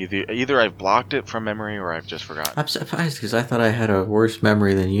forgot. Either I've blocked it from memory or I've just forgotten. I'm surprised because I thought I had a worse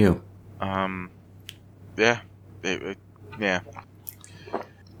memory than you. Yeah. Yeah.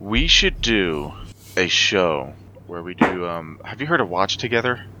 We should do a show where we do, have you heard of Watch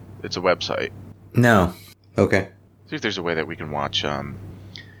Together? It's a website. No. Okay. See if there's a way that we can watch,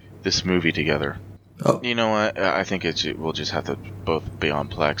 this movie together. Oh. You know what? I think we'll just have to both be on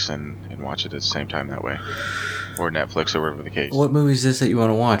Plex and watch it at the same time that way. Or Netflix or whatever the case. What movie is this that you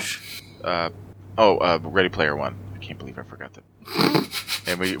want to watch? Ready Player One. I can't believe I forgot that.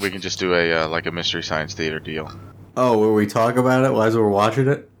 And we can just do a Mystery Science Theater deal. Oh, where we talk about it while we're watching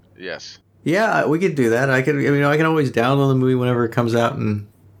it? Yes. Yeah, we could do that. I can always download the movie whenever it comes out, and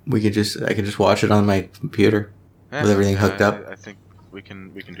I can just watch it on my computer with everything hooked up. I think we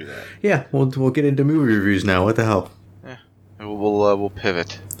can do that. Yeah, we'll get into movie reviews now. What the hell? Yeah, we'll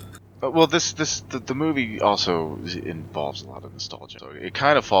pivot. Well, the movie also involves a lot of nostalgia. So it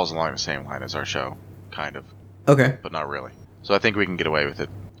kind of falls along the same line as our show, kind of. Okay. But not really. So I think we can get away with it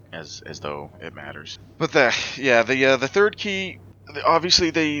as though it matters. But the third key,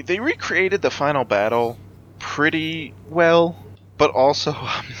 obviously they recreated the final battle pretty well, but also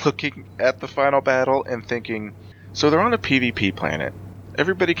I'm looking at the final battle and thinking, so they're on a PvP planet.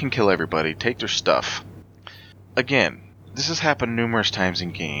 Everybody can kill everybody, take their stuff. Again, this has happened numerous times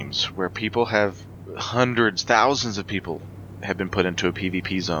in games where people have hundreds, thousands of people have been put into a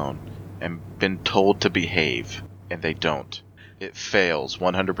PvP zone and been told to behave, and they don't. It fails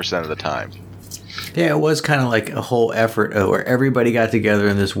 100% of the time. Yeah, it was kind of like a whole effort where everybody got together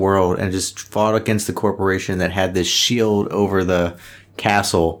in this world and just fought against the corporation that had this shield over the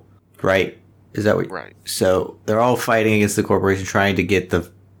castle, right? Is that what? Right. So they're all fighting against the corporation, trying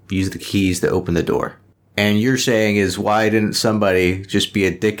to use the keys to open the door. And you're saying is, why didn't somebody just be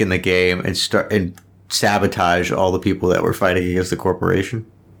a dick in the game and sabotage all the people that were fighting against the corporation?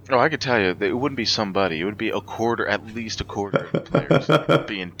 Oh, I could tell you, it wouldn't be somebody. It would be at least a quarter of the players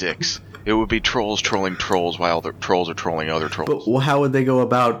being dicks. It would be trolls trolling trolls while other trolls are trolling other trolls. But how would they go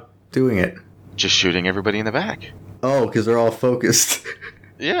about doing it? Just shooting everybody in the back. Oh, because they're all focused.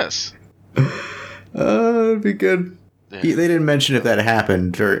 Yes. That'd be good. Yeah. They didn't mention if that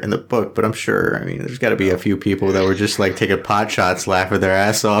happened in the book, but I'm sure. I mean, there's got to be a few people that were just taking pot shots, laughing their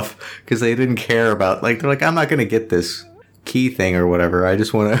ass off because they didn't care about. They're like, I'm not going to get this key thing or whatever. I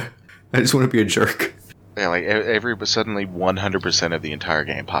just want to be a jerk. Yeah, suddenly 100% of the entire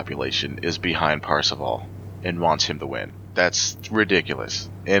game population is behind Parzival and wants him to win. That's ridiculous.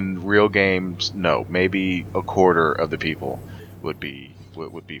 In real games, no, maybe a quarter of the people would be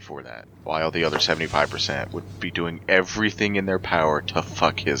for that, while the other 75% would be doing everything in their power to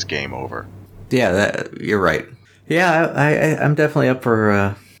fuck his game over. Yeah, you're right. Yeah, I'm definitely up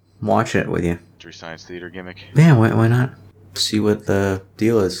for watching it with you. Mystery Science Theater gimmick. Yeah, why not? See what the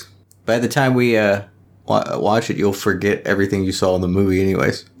deal is. By the time we watch it, you'll forget everything you saw in the movie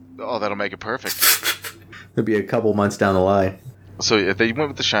anyways. Oh, that'll make it perfect. It'll be a couple months down the line. So if they went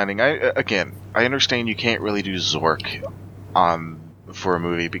with The Shining, I understand you can't really do Zork for a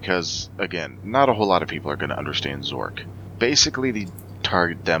movie because, again, not a whole lot of people are going to understand Zork. Basically, the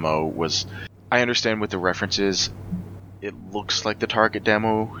target demo was, I understand what the reference is, it looks like the target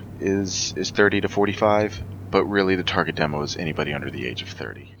demo is 30 to 45, but really the target demo is anybody under the age of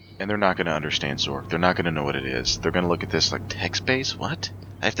 30. And they're not going to understand Zork. They're not going to know what it is. They're going to look at this like, text-based? What?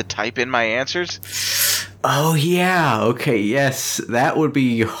 I have to type in my answers? Oh, yeah. Okay, yes. That would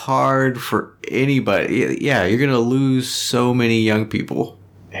be hard for anybody. Yeah, you're going to lose so many young people.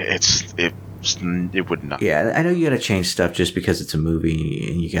 It would not. Yeah, I know you got to change stuff just because it's a movie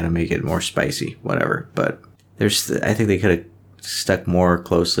and you got to make it more spicy, whatever. But I think they could have stuck more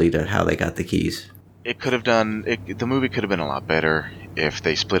closely to how they got the keys. It could have done. The movie could have been a lot better if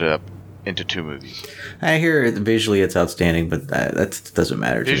they split it up into 2 movies. I hear visually it's outstanding, but that doesn't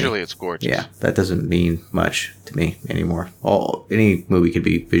matter to me. Visually, it's gorgeous. Yeah, that doesn't mean much to me anymore. Any movie could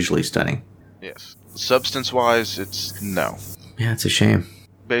be visually stunning. Yes. Substance-wise, it's no. Yeah, it's a shame.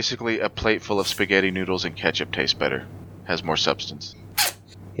 Basically, a plate full of spaghetti noodles and ketchup tastes better. Has more substance.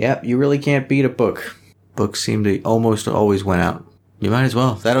 Yep, you really can't beat a book. Books seem to almost always win out. You might as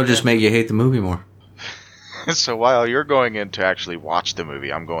well. That'll just make you hate the movie more. So while you're going in to actually watch the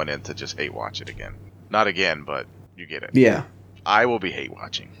movie, I'm going in to just hate watch it again. Not again, but you get it. Yeah. I will be hate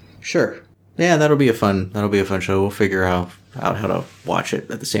watching. Sure. Yeah, that'll be a fun show. We'll figure out how to watch it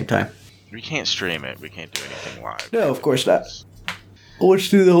at the same time. We can't stream it. We can't do anything live. No, of course not. Let's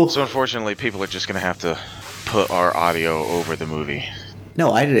do the whole... So unfortunately, people are just going to have to put our audio over the movie.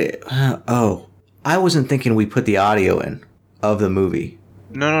 No, I did it. I wasn't thinking we put the audio in of the movie.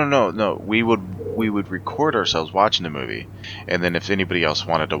 No. We would record ourselves watching the movie, and then if anybody else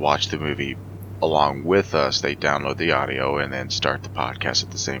wanted to watch the movie along with us, they download the audio and then start the podcast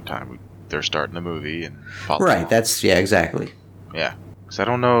at the same time. They're starting the movie and follow Right, along. that's... Yeah, exactly. Yeah. Because I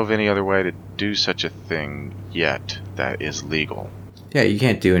don't know of any other way to do such a thing yet that is legal. Yeah, you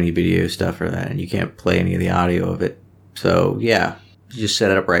can't do any video stuff for that, and you can't play any of the audio of it. So, yeah, you just set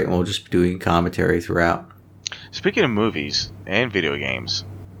it up right, and we'll just be doing commentary throughout. Speaking of movies and video games,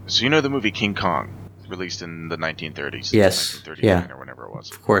 so you know the movie King Kong, released in the 1930s? Yes, 1939 yeah. Or whenever it was.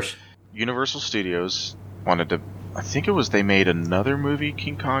 Of course. Universal Studios wanted to... I think it was they made another movie,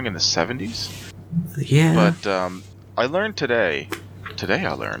 King Kong, in the 70s? Yeah. But I learned today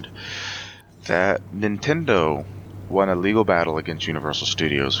I learned that Nintendo won a legal battle against Universal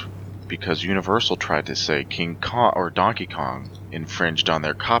Studios because Universal tried to say King Kong or Donkey Kong infringed on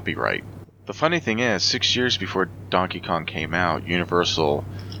their copyright. The funny thing is, 6 years before Donkey Kong came out, Universal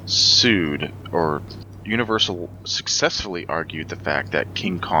successfully argued the fact that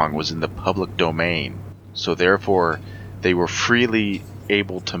King Kong was in the public domain, so therefore they were freely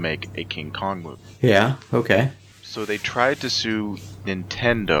able to make a King Kong movie. Yeah, okay. So they tried to sue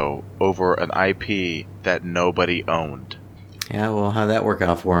Nintendo over an IP that nobody owned. Yeah, well, how'd that work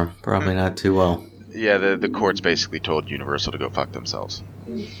out for them? Probably not too well. Yeah, the courts basically told Universal to go fuck themselves.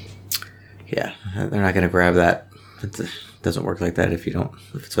 Yeah, they're not going to grab that. It doesn't work like that if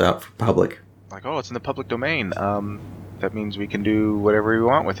it's out for public. Like, oh, it's in the public domain. That means we can do whatever we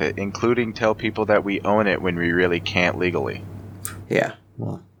want with it, including tell people that we own it when we really can't legally. Yeah,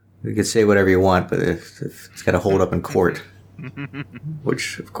 well, you can say whatever you want, but if it's got to hold up in court,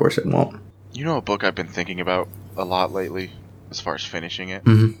 which, of course, it won't. You know a book I've been thinking about a lot lately, as far as finishing it?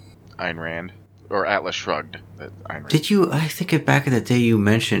 Mm-hmm. Ayn Rand. Or Atlas Shrugged. Ayn Rand. Did you, I think back in the day you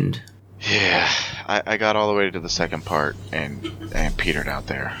mentioned... Yeah, I got all the way to the second part and petered out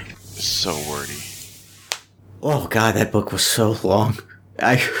there. It's so wordy. Oh, God, that book was so long.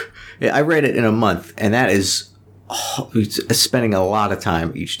 I read it in a month, and that is spending a lot of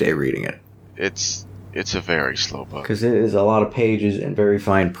time each day reading it. It's a very slow book. Because it is a lot of pages and very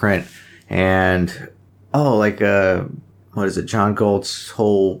fine print. And, what is it, John Galt's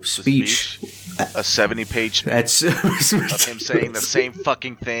whole speech. A 70-page speech That's of him saying the same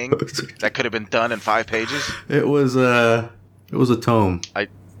fucking thing that could have been done in 5 pages. It was a tome.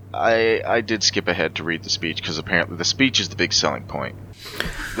 I did skip ahead to read the speech because apparently the speech is the big selling point.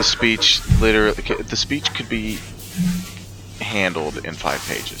 The speech could be handled in 5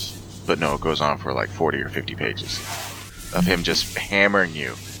 pages, but no, it goes on for like 40 or 50 pages of him just hammering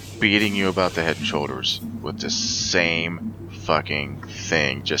you, beating you about the head and shoulders with the same fucking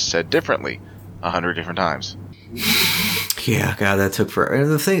thing, just said differently 100 different times. Yeah, God, that took forever.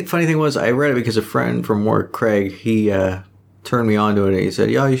 And the funny thing was, I read it because a friend from work, Craig, he turned me on to it, and he said,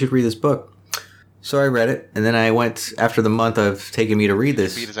 "Yo, you should read this book." So I read it, and then I went, after the month of taking me to read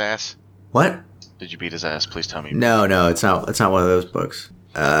this. Did you beat his ass? What? Did you beat his ass? Please tell me. No, it's not one of those books.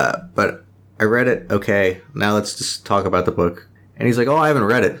 But I read it. Okay, now let's just talk about the book. And he's like, "Oh, I haven't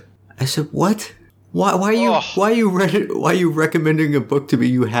read it." I said, "What? Why are you recommending a book to me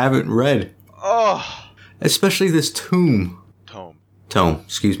you haven't read? Oh, Especially this tome. Tome.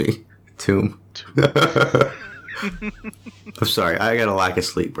 Excuse me. Tomb. I'm sorry. I got a lack of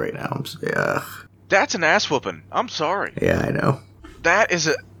sleep right now. Yeah. That's an ass whooping. I'm sorry. Yeah, I know. That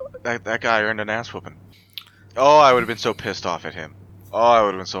guy earned an ass whooping. Oh, I would have been so pissed off at him. Oh, I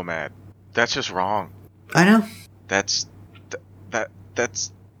would have been so mad. That's just wrong. I know. That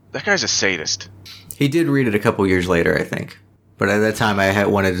guy's a sadist. He did read it a couple years later, I think. But at that time, I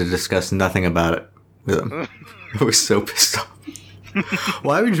wanted to discuss nothing about it with him. I was so pissed off.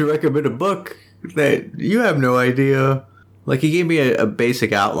 Why would you recommend a book that you have no idea? Like, he gave me a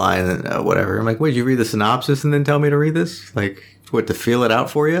basic outline and whatever. I'm like, wait, did you read the synopsis and then tell me to read this? Like, what, to feel it out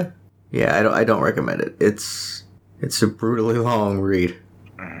for you? Yeah, I don't recommend it. It's a brutally long read.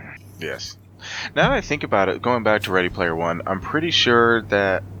 Yes. Now that I think about it, going back to Ready Player One, I'm pretty sure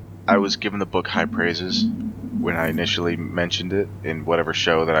that I was given the book high praises when I initially mentioned it in whatever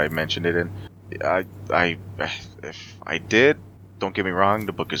show that I mentioned it in. If I did, don't get me wrong,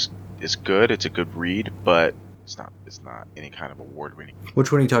 the book is good. It's a good read, but it's not any kind of award winning.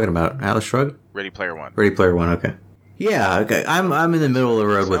 Which one are you talking about? Atlas Shrugged? Ready Player One. Ready Player One. Okay. Yeah. Okay. I'm in the middle of the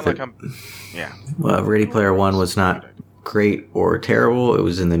road with it. Yeah. Well, Ready Player One was not great or terrible. It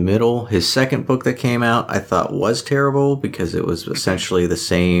was in the middle. His second book that came out, I thought was terrible because it was essentially the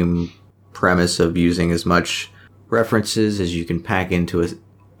same premise of using as much references as you can pack into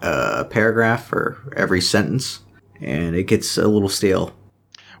a paragraph for every sentence, and it gets a little stale.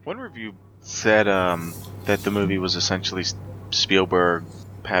 One review said that the movie was essentially Spielberg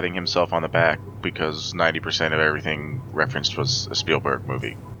patting himself on the back because 90% of everything referenced was a Spielberg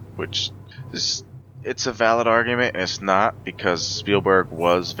movie, which is... It's a valid argument, and it's not, because Spielberg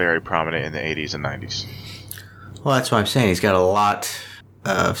was very prominent in the 80s and 90s. Well, that's what I'm saying. He's got a lot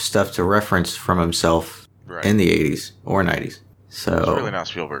of stuff to reference from himself in the 80s or 90s. So it's really not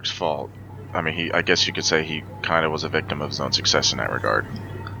Spielberg's fault. I mean, I guess you could say he kind of was a victim of his own success in that regard.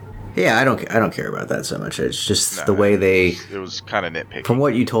 Yeah, I don't care about that so much. It's just the way it was kind of nitpicky. From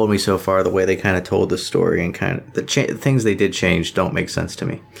what you told me so far, the way they kind of told the story and kind of the things they did change don't make sense to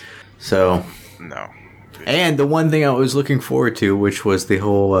me. So... No. And the one thing I was looking forward to, which was the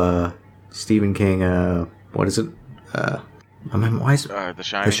whole Stephen King, what is it? The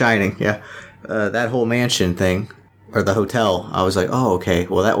Shining. The Shining, yeah. That whole mansion thing, or the hotel, I was like, oh, okay,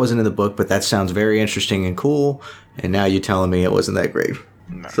 well, that wasn't in the book, but that sounds very interesting and cool, and now you're telling me it wasn't that great.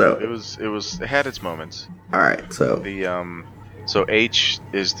 No, so it had its moments. All right, so... So H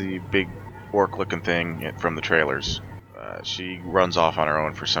is the big orc-looking thing from the trailers. She runs off on her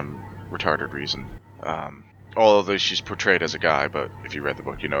own for some retarded reason. Although she's portrayed as a guy, but if you read the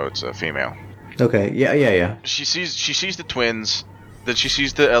book, you know it's a female. Okay, yeah. She sees the twins, then she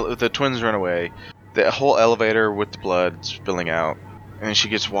sees the twins run away, the whole elevator with the blood spilling out, and then she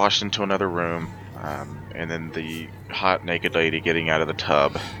gets washed into another room, and then the hot naked lady getting out of the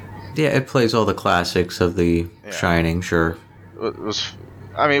tub. Yeah, it plays all the classics of the Shining, sure. It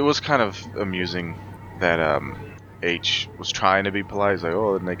was kind of amusing that H was trying to be polite. He's like,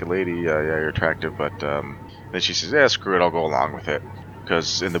 oh, the naked lady, yeah, you're attractive, but then she says, yeah, screw it, I'll go along with it,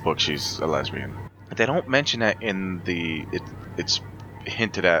 because in the book she's a lesbian. They don't mention that in it's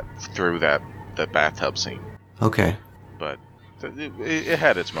hinted at through the bathtub scene. Okay. But it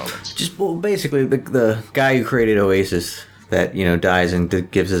had its moments. Just, well, basically, the guy who created Oasis that, dies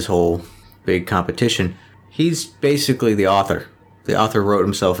and gives this whole big competition, he's basically the author. The author wrote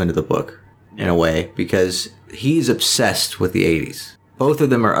himself into the book, in a way, because he's obsessed with the 80s. Both of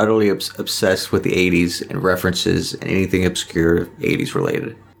them are utterly obsessed with the 80s and references and anything obscure 80s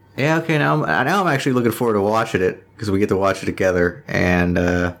related. Yeah, okay, now I'm actually looking forward to watching it, because we get to watch it together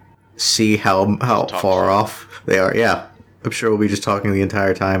and see how far off they are. Yeah, I'm sure we'll be just talking the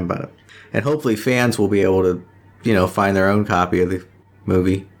entire time about it. And hopefully fans will be able to, find their own copy of the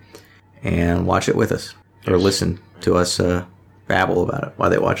movie and watch it with us. Or listen to us babble about it while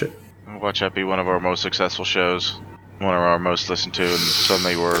they watch it. Watch that be one of our most successful shows, one of our most listened to, and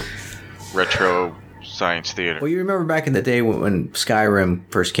suddenly we're retro science theater. Well, you remember back in the day when Skyrim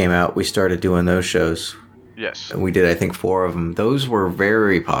first came out, we started doing those shows. Yes. And we did, I think, 4 of them. Those were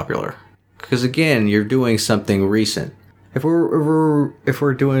very popular. Because again, you're doing something recent. If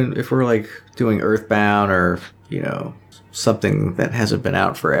we're doing Earthbound or, something that hasn't been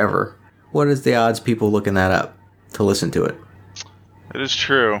out forever, what is the odds people looking that up to listen to it? It is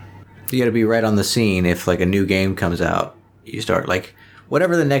true. You got to be right on the scene. If a new game comes out, you start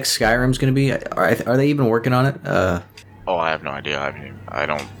whatever the next Skyrim's going to be. Are they even working on it? Oh, I have no idea. I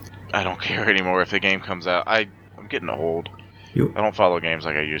don't care anymore if the game comes out. I'm getting old. I don't follow games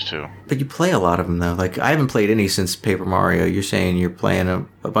like I used to. But you play a lot of them though. I haven't played any since Paper Mario. You're saying you're playing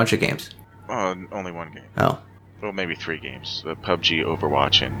a bunch of games. Only one game. Oh. Well, maybe 3 games: PUBG,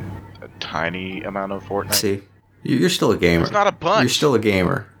 Overwatch, and a tiny amount of Fortnite. See. You're still a gamer. It's not a bunch. You're still a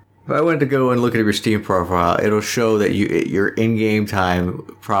gamer. If I went to go and look at your Steam profile, it'll show that your in-game time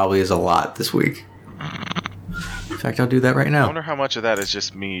probably is a lot this week. In fact, I'll do that right I now. wonder how much of that is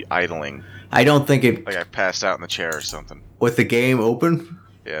just me idling. I don't think it... Like I passed out in the chair or something. With the game open?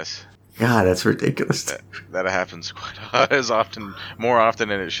 Yes. God, that's ridiculous. That happens more often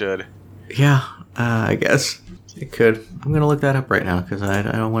than it should. Yeah, I guess. It could. I'm going to look that up right now because I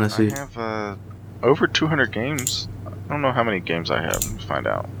don't want to see... I have over 200 games. I don't know how many games I have. Let's find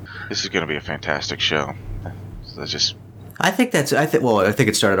out. This is going to be a fantastic show. That's just... I think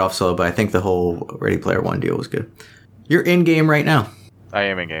it started off slow, but I think the whole Ready Player One deal was good. You're in game right now. I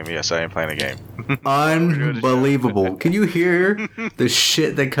am in game. Yes, I am playing a game. Unbelievable. Can you hear the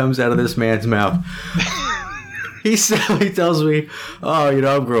shit that comes out of this man's mouth? He tells me, "Oh,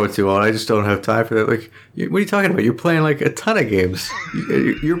 I'm growing too old. I just don't have time for that." Like, what are you talking about? You're playing like a ton of games.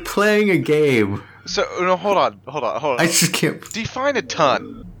 You're playing a game. So, no, hold on. I just can't define a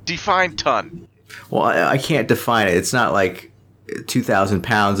ton. Define ton. Well, I can't define it. It's not like 2,000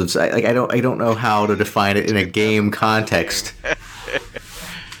 pounds of... Like, I don't know how to define it in a game context.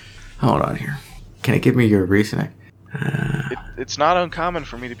 Hold on here. Can it give me your recent... It's not uncommon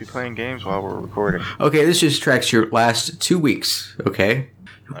for me to be playing games while we're recording. Okay, this just tracks your last 2 weeks, okay?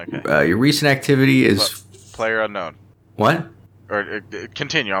 Okay. Your recent activity is... Player unknown. What? Or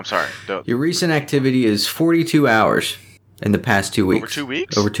continue, I'm sorry. Your recent activity is 42 hours in the past 2 weeks. Over 2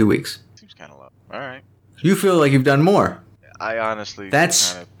 weeks? Over 2 weeks. Seems kind of low. All right. You feel like you've done more. I honestly kind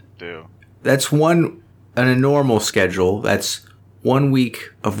of do. That's on a normal schedule. That's 1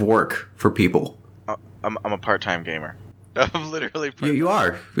 week of work for people. I'm a part-time gamer. I'm literally part-time. You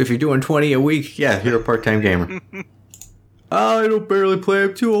are. If you're doing 20 a week, yeah, you're a part-time gamer. I don't barely play.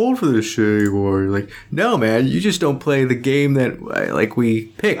 I'm too old for this shit anymore. Like, no, man, you just don't play the game that we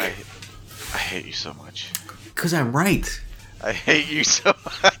pick. I hate you so much. Because I'm right. I hate you so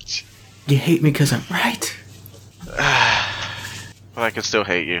much. You hate me because I'm right. But I can still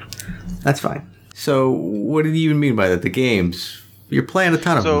hate you. That's fine. So, what did you even mean by that? The games. You're playing a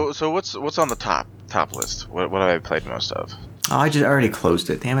ton of them. So what's on the top list? What have I played most of? Oh, I already closed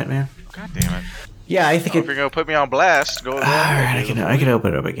it. Damn it, man. God damn it. Yeah, I think if you're gonna put me on blast, go ahead. Alright, I can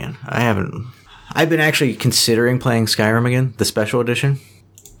open it up again. I've been actually considering playing Skyrim again, the special edition.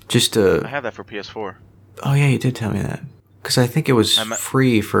 I have that for PS4. Oh yeah, you did tell me that. Because I think it was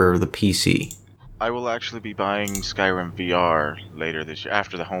free for the PC. I will actually be buying Skyrim VR later this year.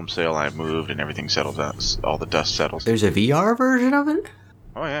 After the home sale, I moved and everything settled down. All the dust settles. There's a VR version of it?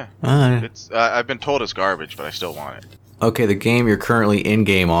 Oh, yeah. It's I've been told it's garbage, but I still want it. Okay, the game you're currently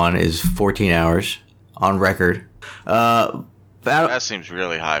in-game on is 14 hours on record. That seems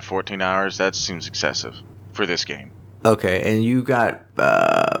really high. 14 hours? That seems excessive for this game. Okay, and you got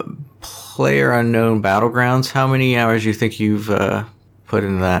PlayerUnknown Battlegrounds. How many hours do you think you've put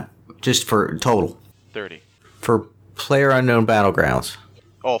into that? Just for total? 30. For PlayerUnknown Battlegrounds.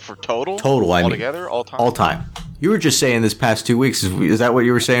 Oh, for total? Total, I mean. Altogether? All time? All time. You were just saying this past 2 weeks. Is that what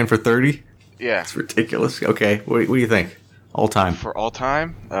you were saying for 30? Yeah. It's ridiculous. Okay, what do you think? All time. For all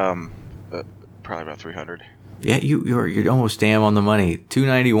time? Probably about 300. Yeah, you're almost damn on the money.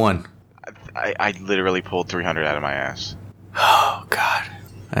 291. I literally pulled 300 out of my ass. Oh, God.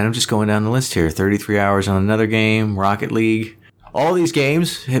 And I'm just going down the list here. 33 hours on another game, Rocket League. All these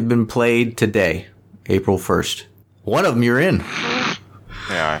games have been played today, April 1st. One of them you're in.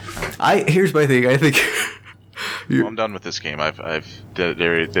 Yeah. Here's my thing. I think... Well, I'm done with this game. I've did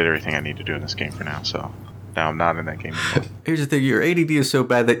everything I need to do in this game for now, so now I'm not in that game anymore. Here's the thing. Your ADD is so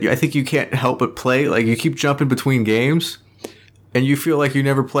bad that I think you can't help but play. Like, you keep jumping between games, and you feel like you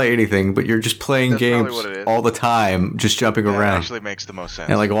never play anything, but you're just playing games all the time, just jumping around. It actually makes the most sense.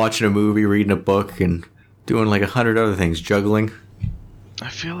 And, like, watching a movie, reading a book, and doing, like, 100 other things. Juggling. I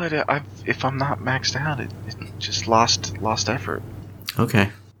feel that if I'm not maxed out, it just lost effort.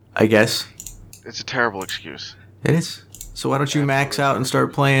 Okay. I guess. It's a terrible excuse. It is. So why don't you max out and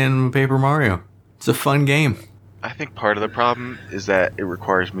start playing Paper Mario? It's a fun game. I think part of the problem is that it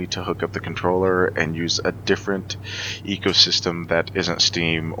requires me to hook up the controller and use a different ecosystem that isn't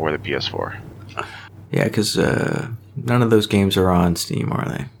Steam or the PS4. Yeah, because none of those games are on Steam, are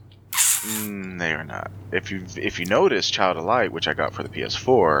they? They are not. If you notice, Child of Light, which I got for the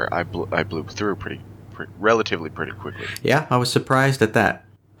PS4, I blew through relatively pretty quickly. Yeah, I was surprised at that.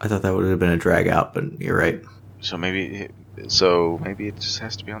 I thought that would have been a drag out, but you're right. So maybe it just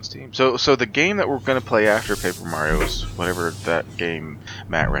has to be on Steam. So the game that we're going to play after Paper Mario is whatever that game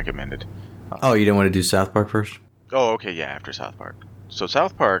Matt recommended. Oh, you didn't want to do South Park first? Oh, okay, yeah, after South Park. So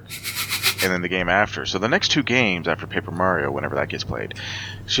South Park, and then the game after. So the next 2 games after Paper Mario, whenever that gets played,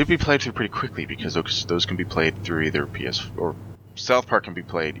 should be played through pretty quickly because those can be played through either PS or South Park can be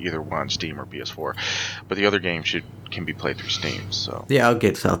played either on Steam or PS4, but the other game can be played through Steam. So Yeah, I'll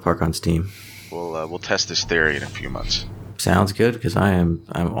get South Park on Steam. we'll test this theory in a few months. Sounds good because I'm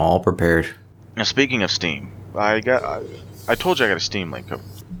all prepared. Now, speaking of Steam, I told you I got a Steam Link a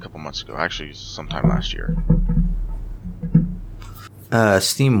couple months ago. Actually, sometime last year.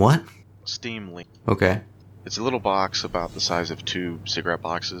 Steam what? Steam Link. Okay. It's a little box about the size of 2 cigarette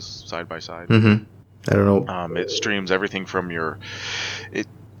boxes side by side. Mm-hmm. I don't know. It streams everything from it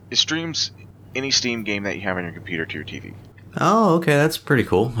streams any Steam game that you have on your computer to your TV. Oh, okay, that's pretty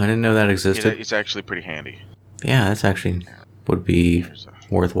cool. I didn't know that existed. It's actually pretty handy. Yeah, that's actually would be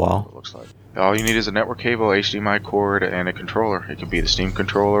worthwhile. It looks like all you need is a network cable, HDMI cord, and a controller. It can be the Steam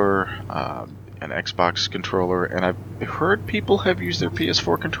controller, an Xbox controller, and I've heard people have used their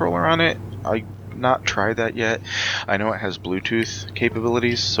PS4 controller on it. I've not tried that yet. I know it has Bluetooth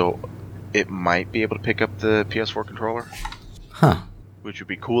capabilities, so it might be able to pick up the PS4 controller. Huh. Which would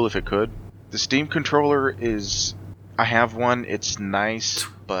be cool if it could. The Steam controller is... I have one. It's nice,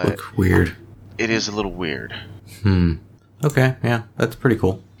 but... Look weird. It is a little weird. Okay, yeah, that's pretty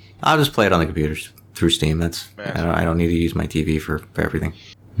cool. I'll just play it on the computers through Steam. I don't need to use my TV for everything.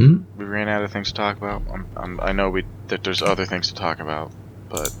 We ran out of things to talk about. I know that there's other things to talk about,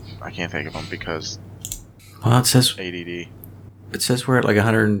 but I can't think of them because... Well, it says ADD. It says we're at like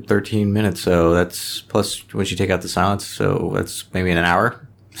 113 minutes, so that's plus once you take out the silence, so that's maybe an hour.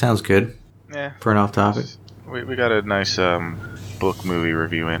 Sounds good. Yeah. For an off topic. We got a nice book movie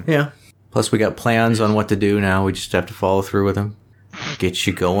review in. Yeah. Plus we got plans on what to do now. We just have to follow through with them. Get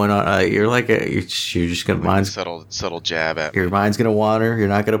you going on. You're just gonna mind's subtle jab at. Your mind's gonna wander. You're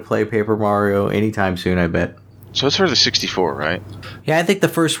not gonna play Paper Mario anytime soon, I bet. So it's for the 64, right? Yeah, I think the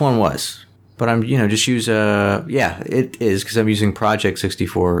first one was. But I'm, just use it is because I'm using Project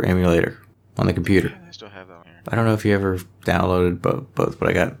 64 emulator on the computer. Yeah, I still have that on here. I don't know if you ever downloaded both, but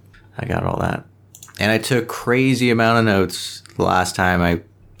I got all that. And I took crazy amount of notes the last time I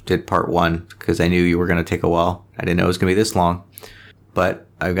did part 1 because I knew you were going to take a while. I didn't know it was going to be this long. But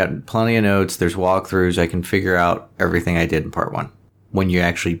I've got plenty of notes. There's walkthroughs. I can figure out everything I did in part 1 when you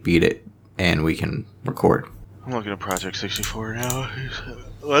actually beat it and we can record. I'm looking at Project 64 now.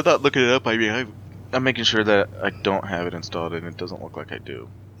 Well, I thought looking it up, I'm making sure that I don't have it installed and it doesn't look like I do.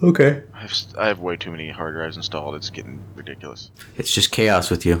 Okay. I have way too many hard drives installed. It's getting ridiculous. It's just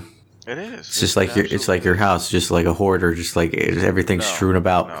chaos with you. It is. It's just like it's like your house, just like a hoarder, just like everything's strewn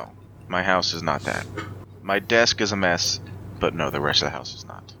about. No, my house is not that. My desk is a mess, but no, the rest of the house is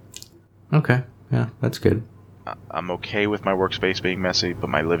not. Okay. Yeah, that's good. I'm okay with my workspace being messy, but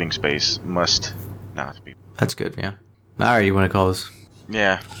my living space must not be. That's good, yeah. All right, you want to call this?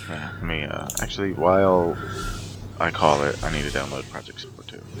 Yeah. Let me, actually, while I call it, I need to download Project 64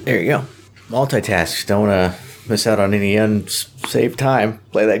 too. There you go. Multitask. Don't want to miss out on any unsaved time.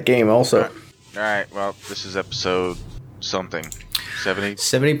 Play that game also. All right. Well, this is episode something. 70?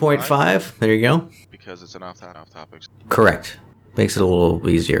 70.5. There you go. Because it's an off-topic. Correct. Makes it a little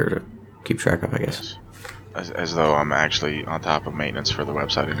easier to keep track of, I guess. Yes. As though I'm actually on top of maintenance for the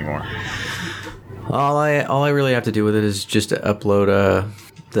website anymore. All I really have to do with it is just to upload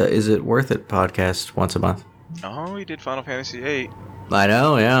the Is It Worth It podcast once a month. Oh, we did Final Fantasy VIII. I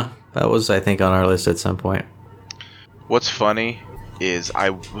know, yeah. That was, I think, on our list at some point. What's funny is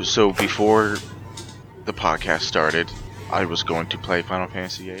so before the podcast started, I was going to play Final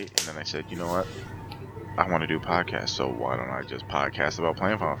Fantasy VIII, and then I said, you know what? I want to do a podcast, so why don't I just podcast about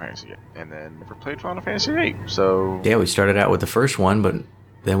playing Final Fantasy VIII? And then never played Final Fantasy VIII, so... Yeah, we started out with the first one, but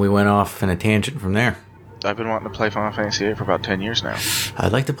then we went off in a tangent from there. I've been wanting to play Final Fantasy VIII for about 10 years now.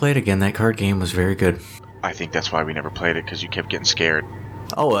 I'd like to play it again. That card game was very good. I think that's why we never played it, because you kept getting scared.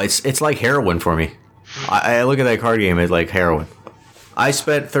 Oh, it's like heroin for me. I look at that card game as like heroin. I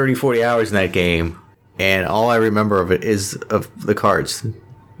spent 30, 40 hours in that game, and all I remember of it is of the cards.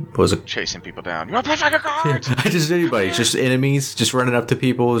 Chasing people down. You want to play fucking cards? Just enemies, just running up to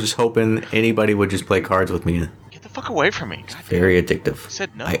people, just hoping anybody would just play cards with me. Get the fuck away from me. God very addictive. I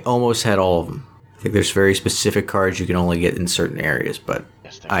said no. I almost had all of them. I think there's very specific cards you can only get in certain areas, but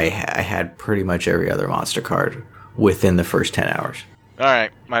yes, I had pretty much every other monster card within the first 10 hours. All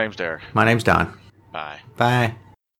right. My name's Derek. My name's Don. Bye. Bye.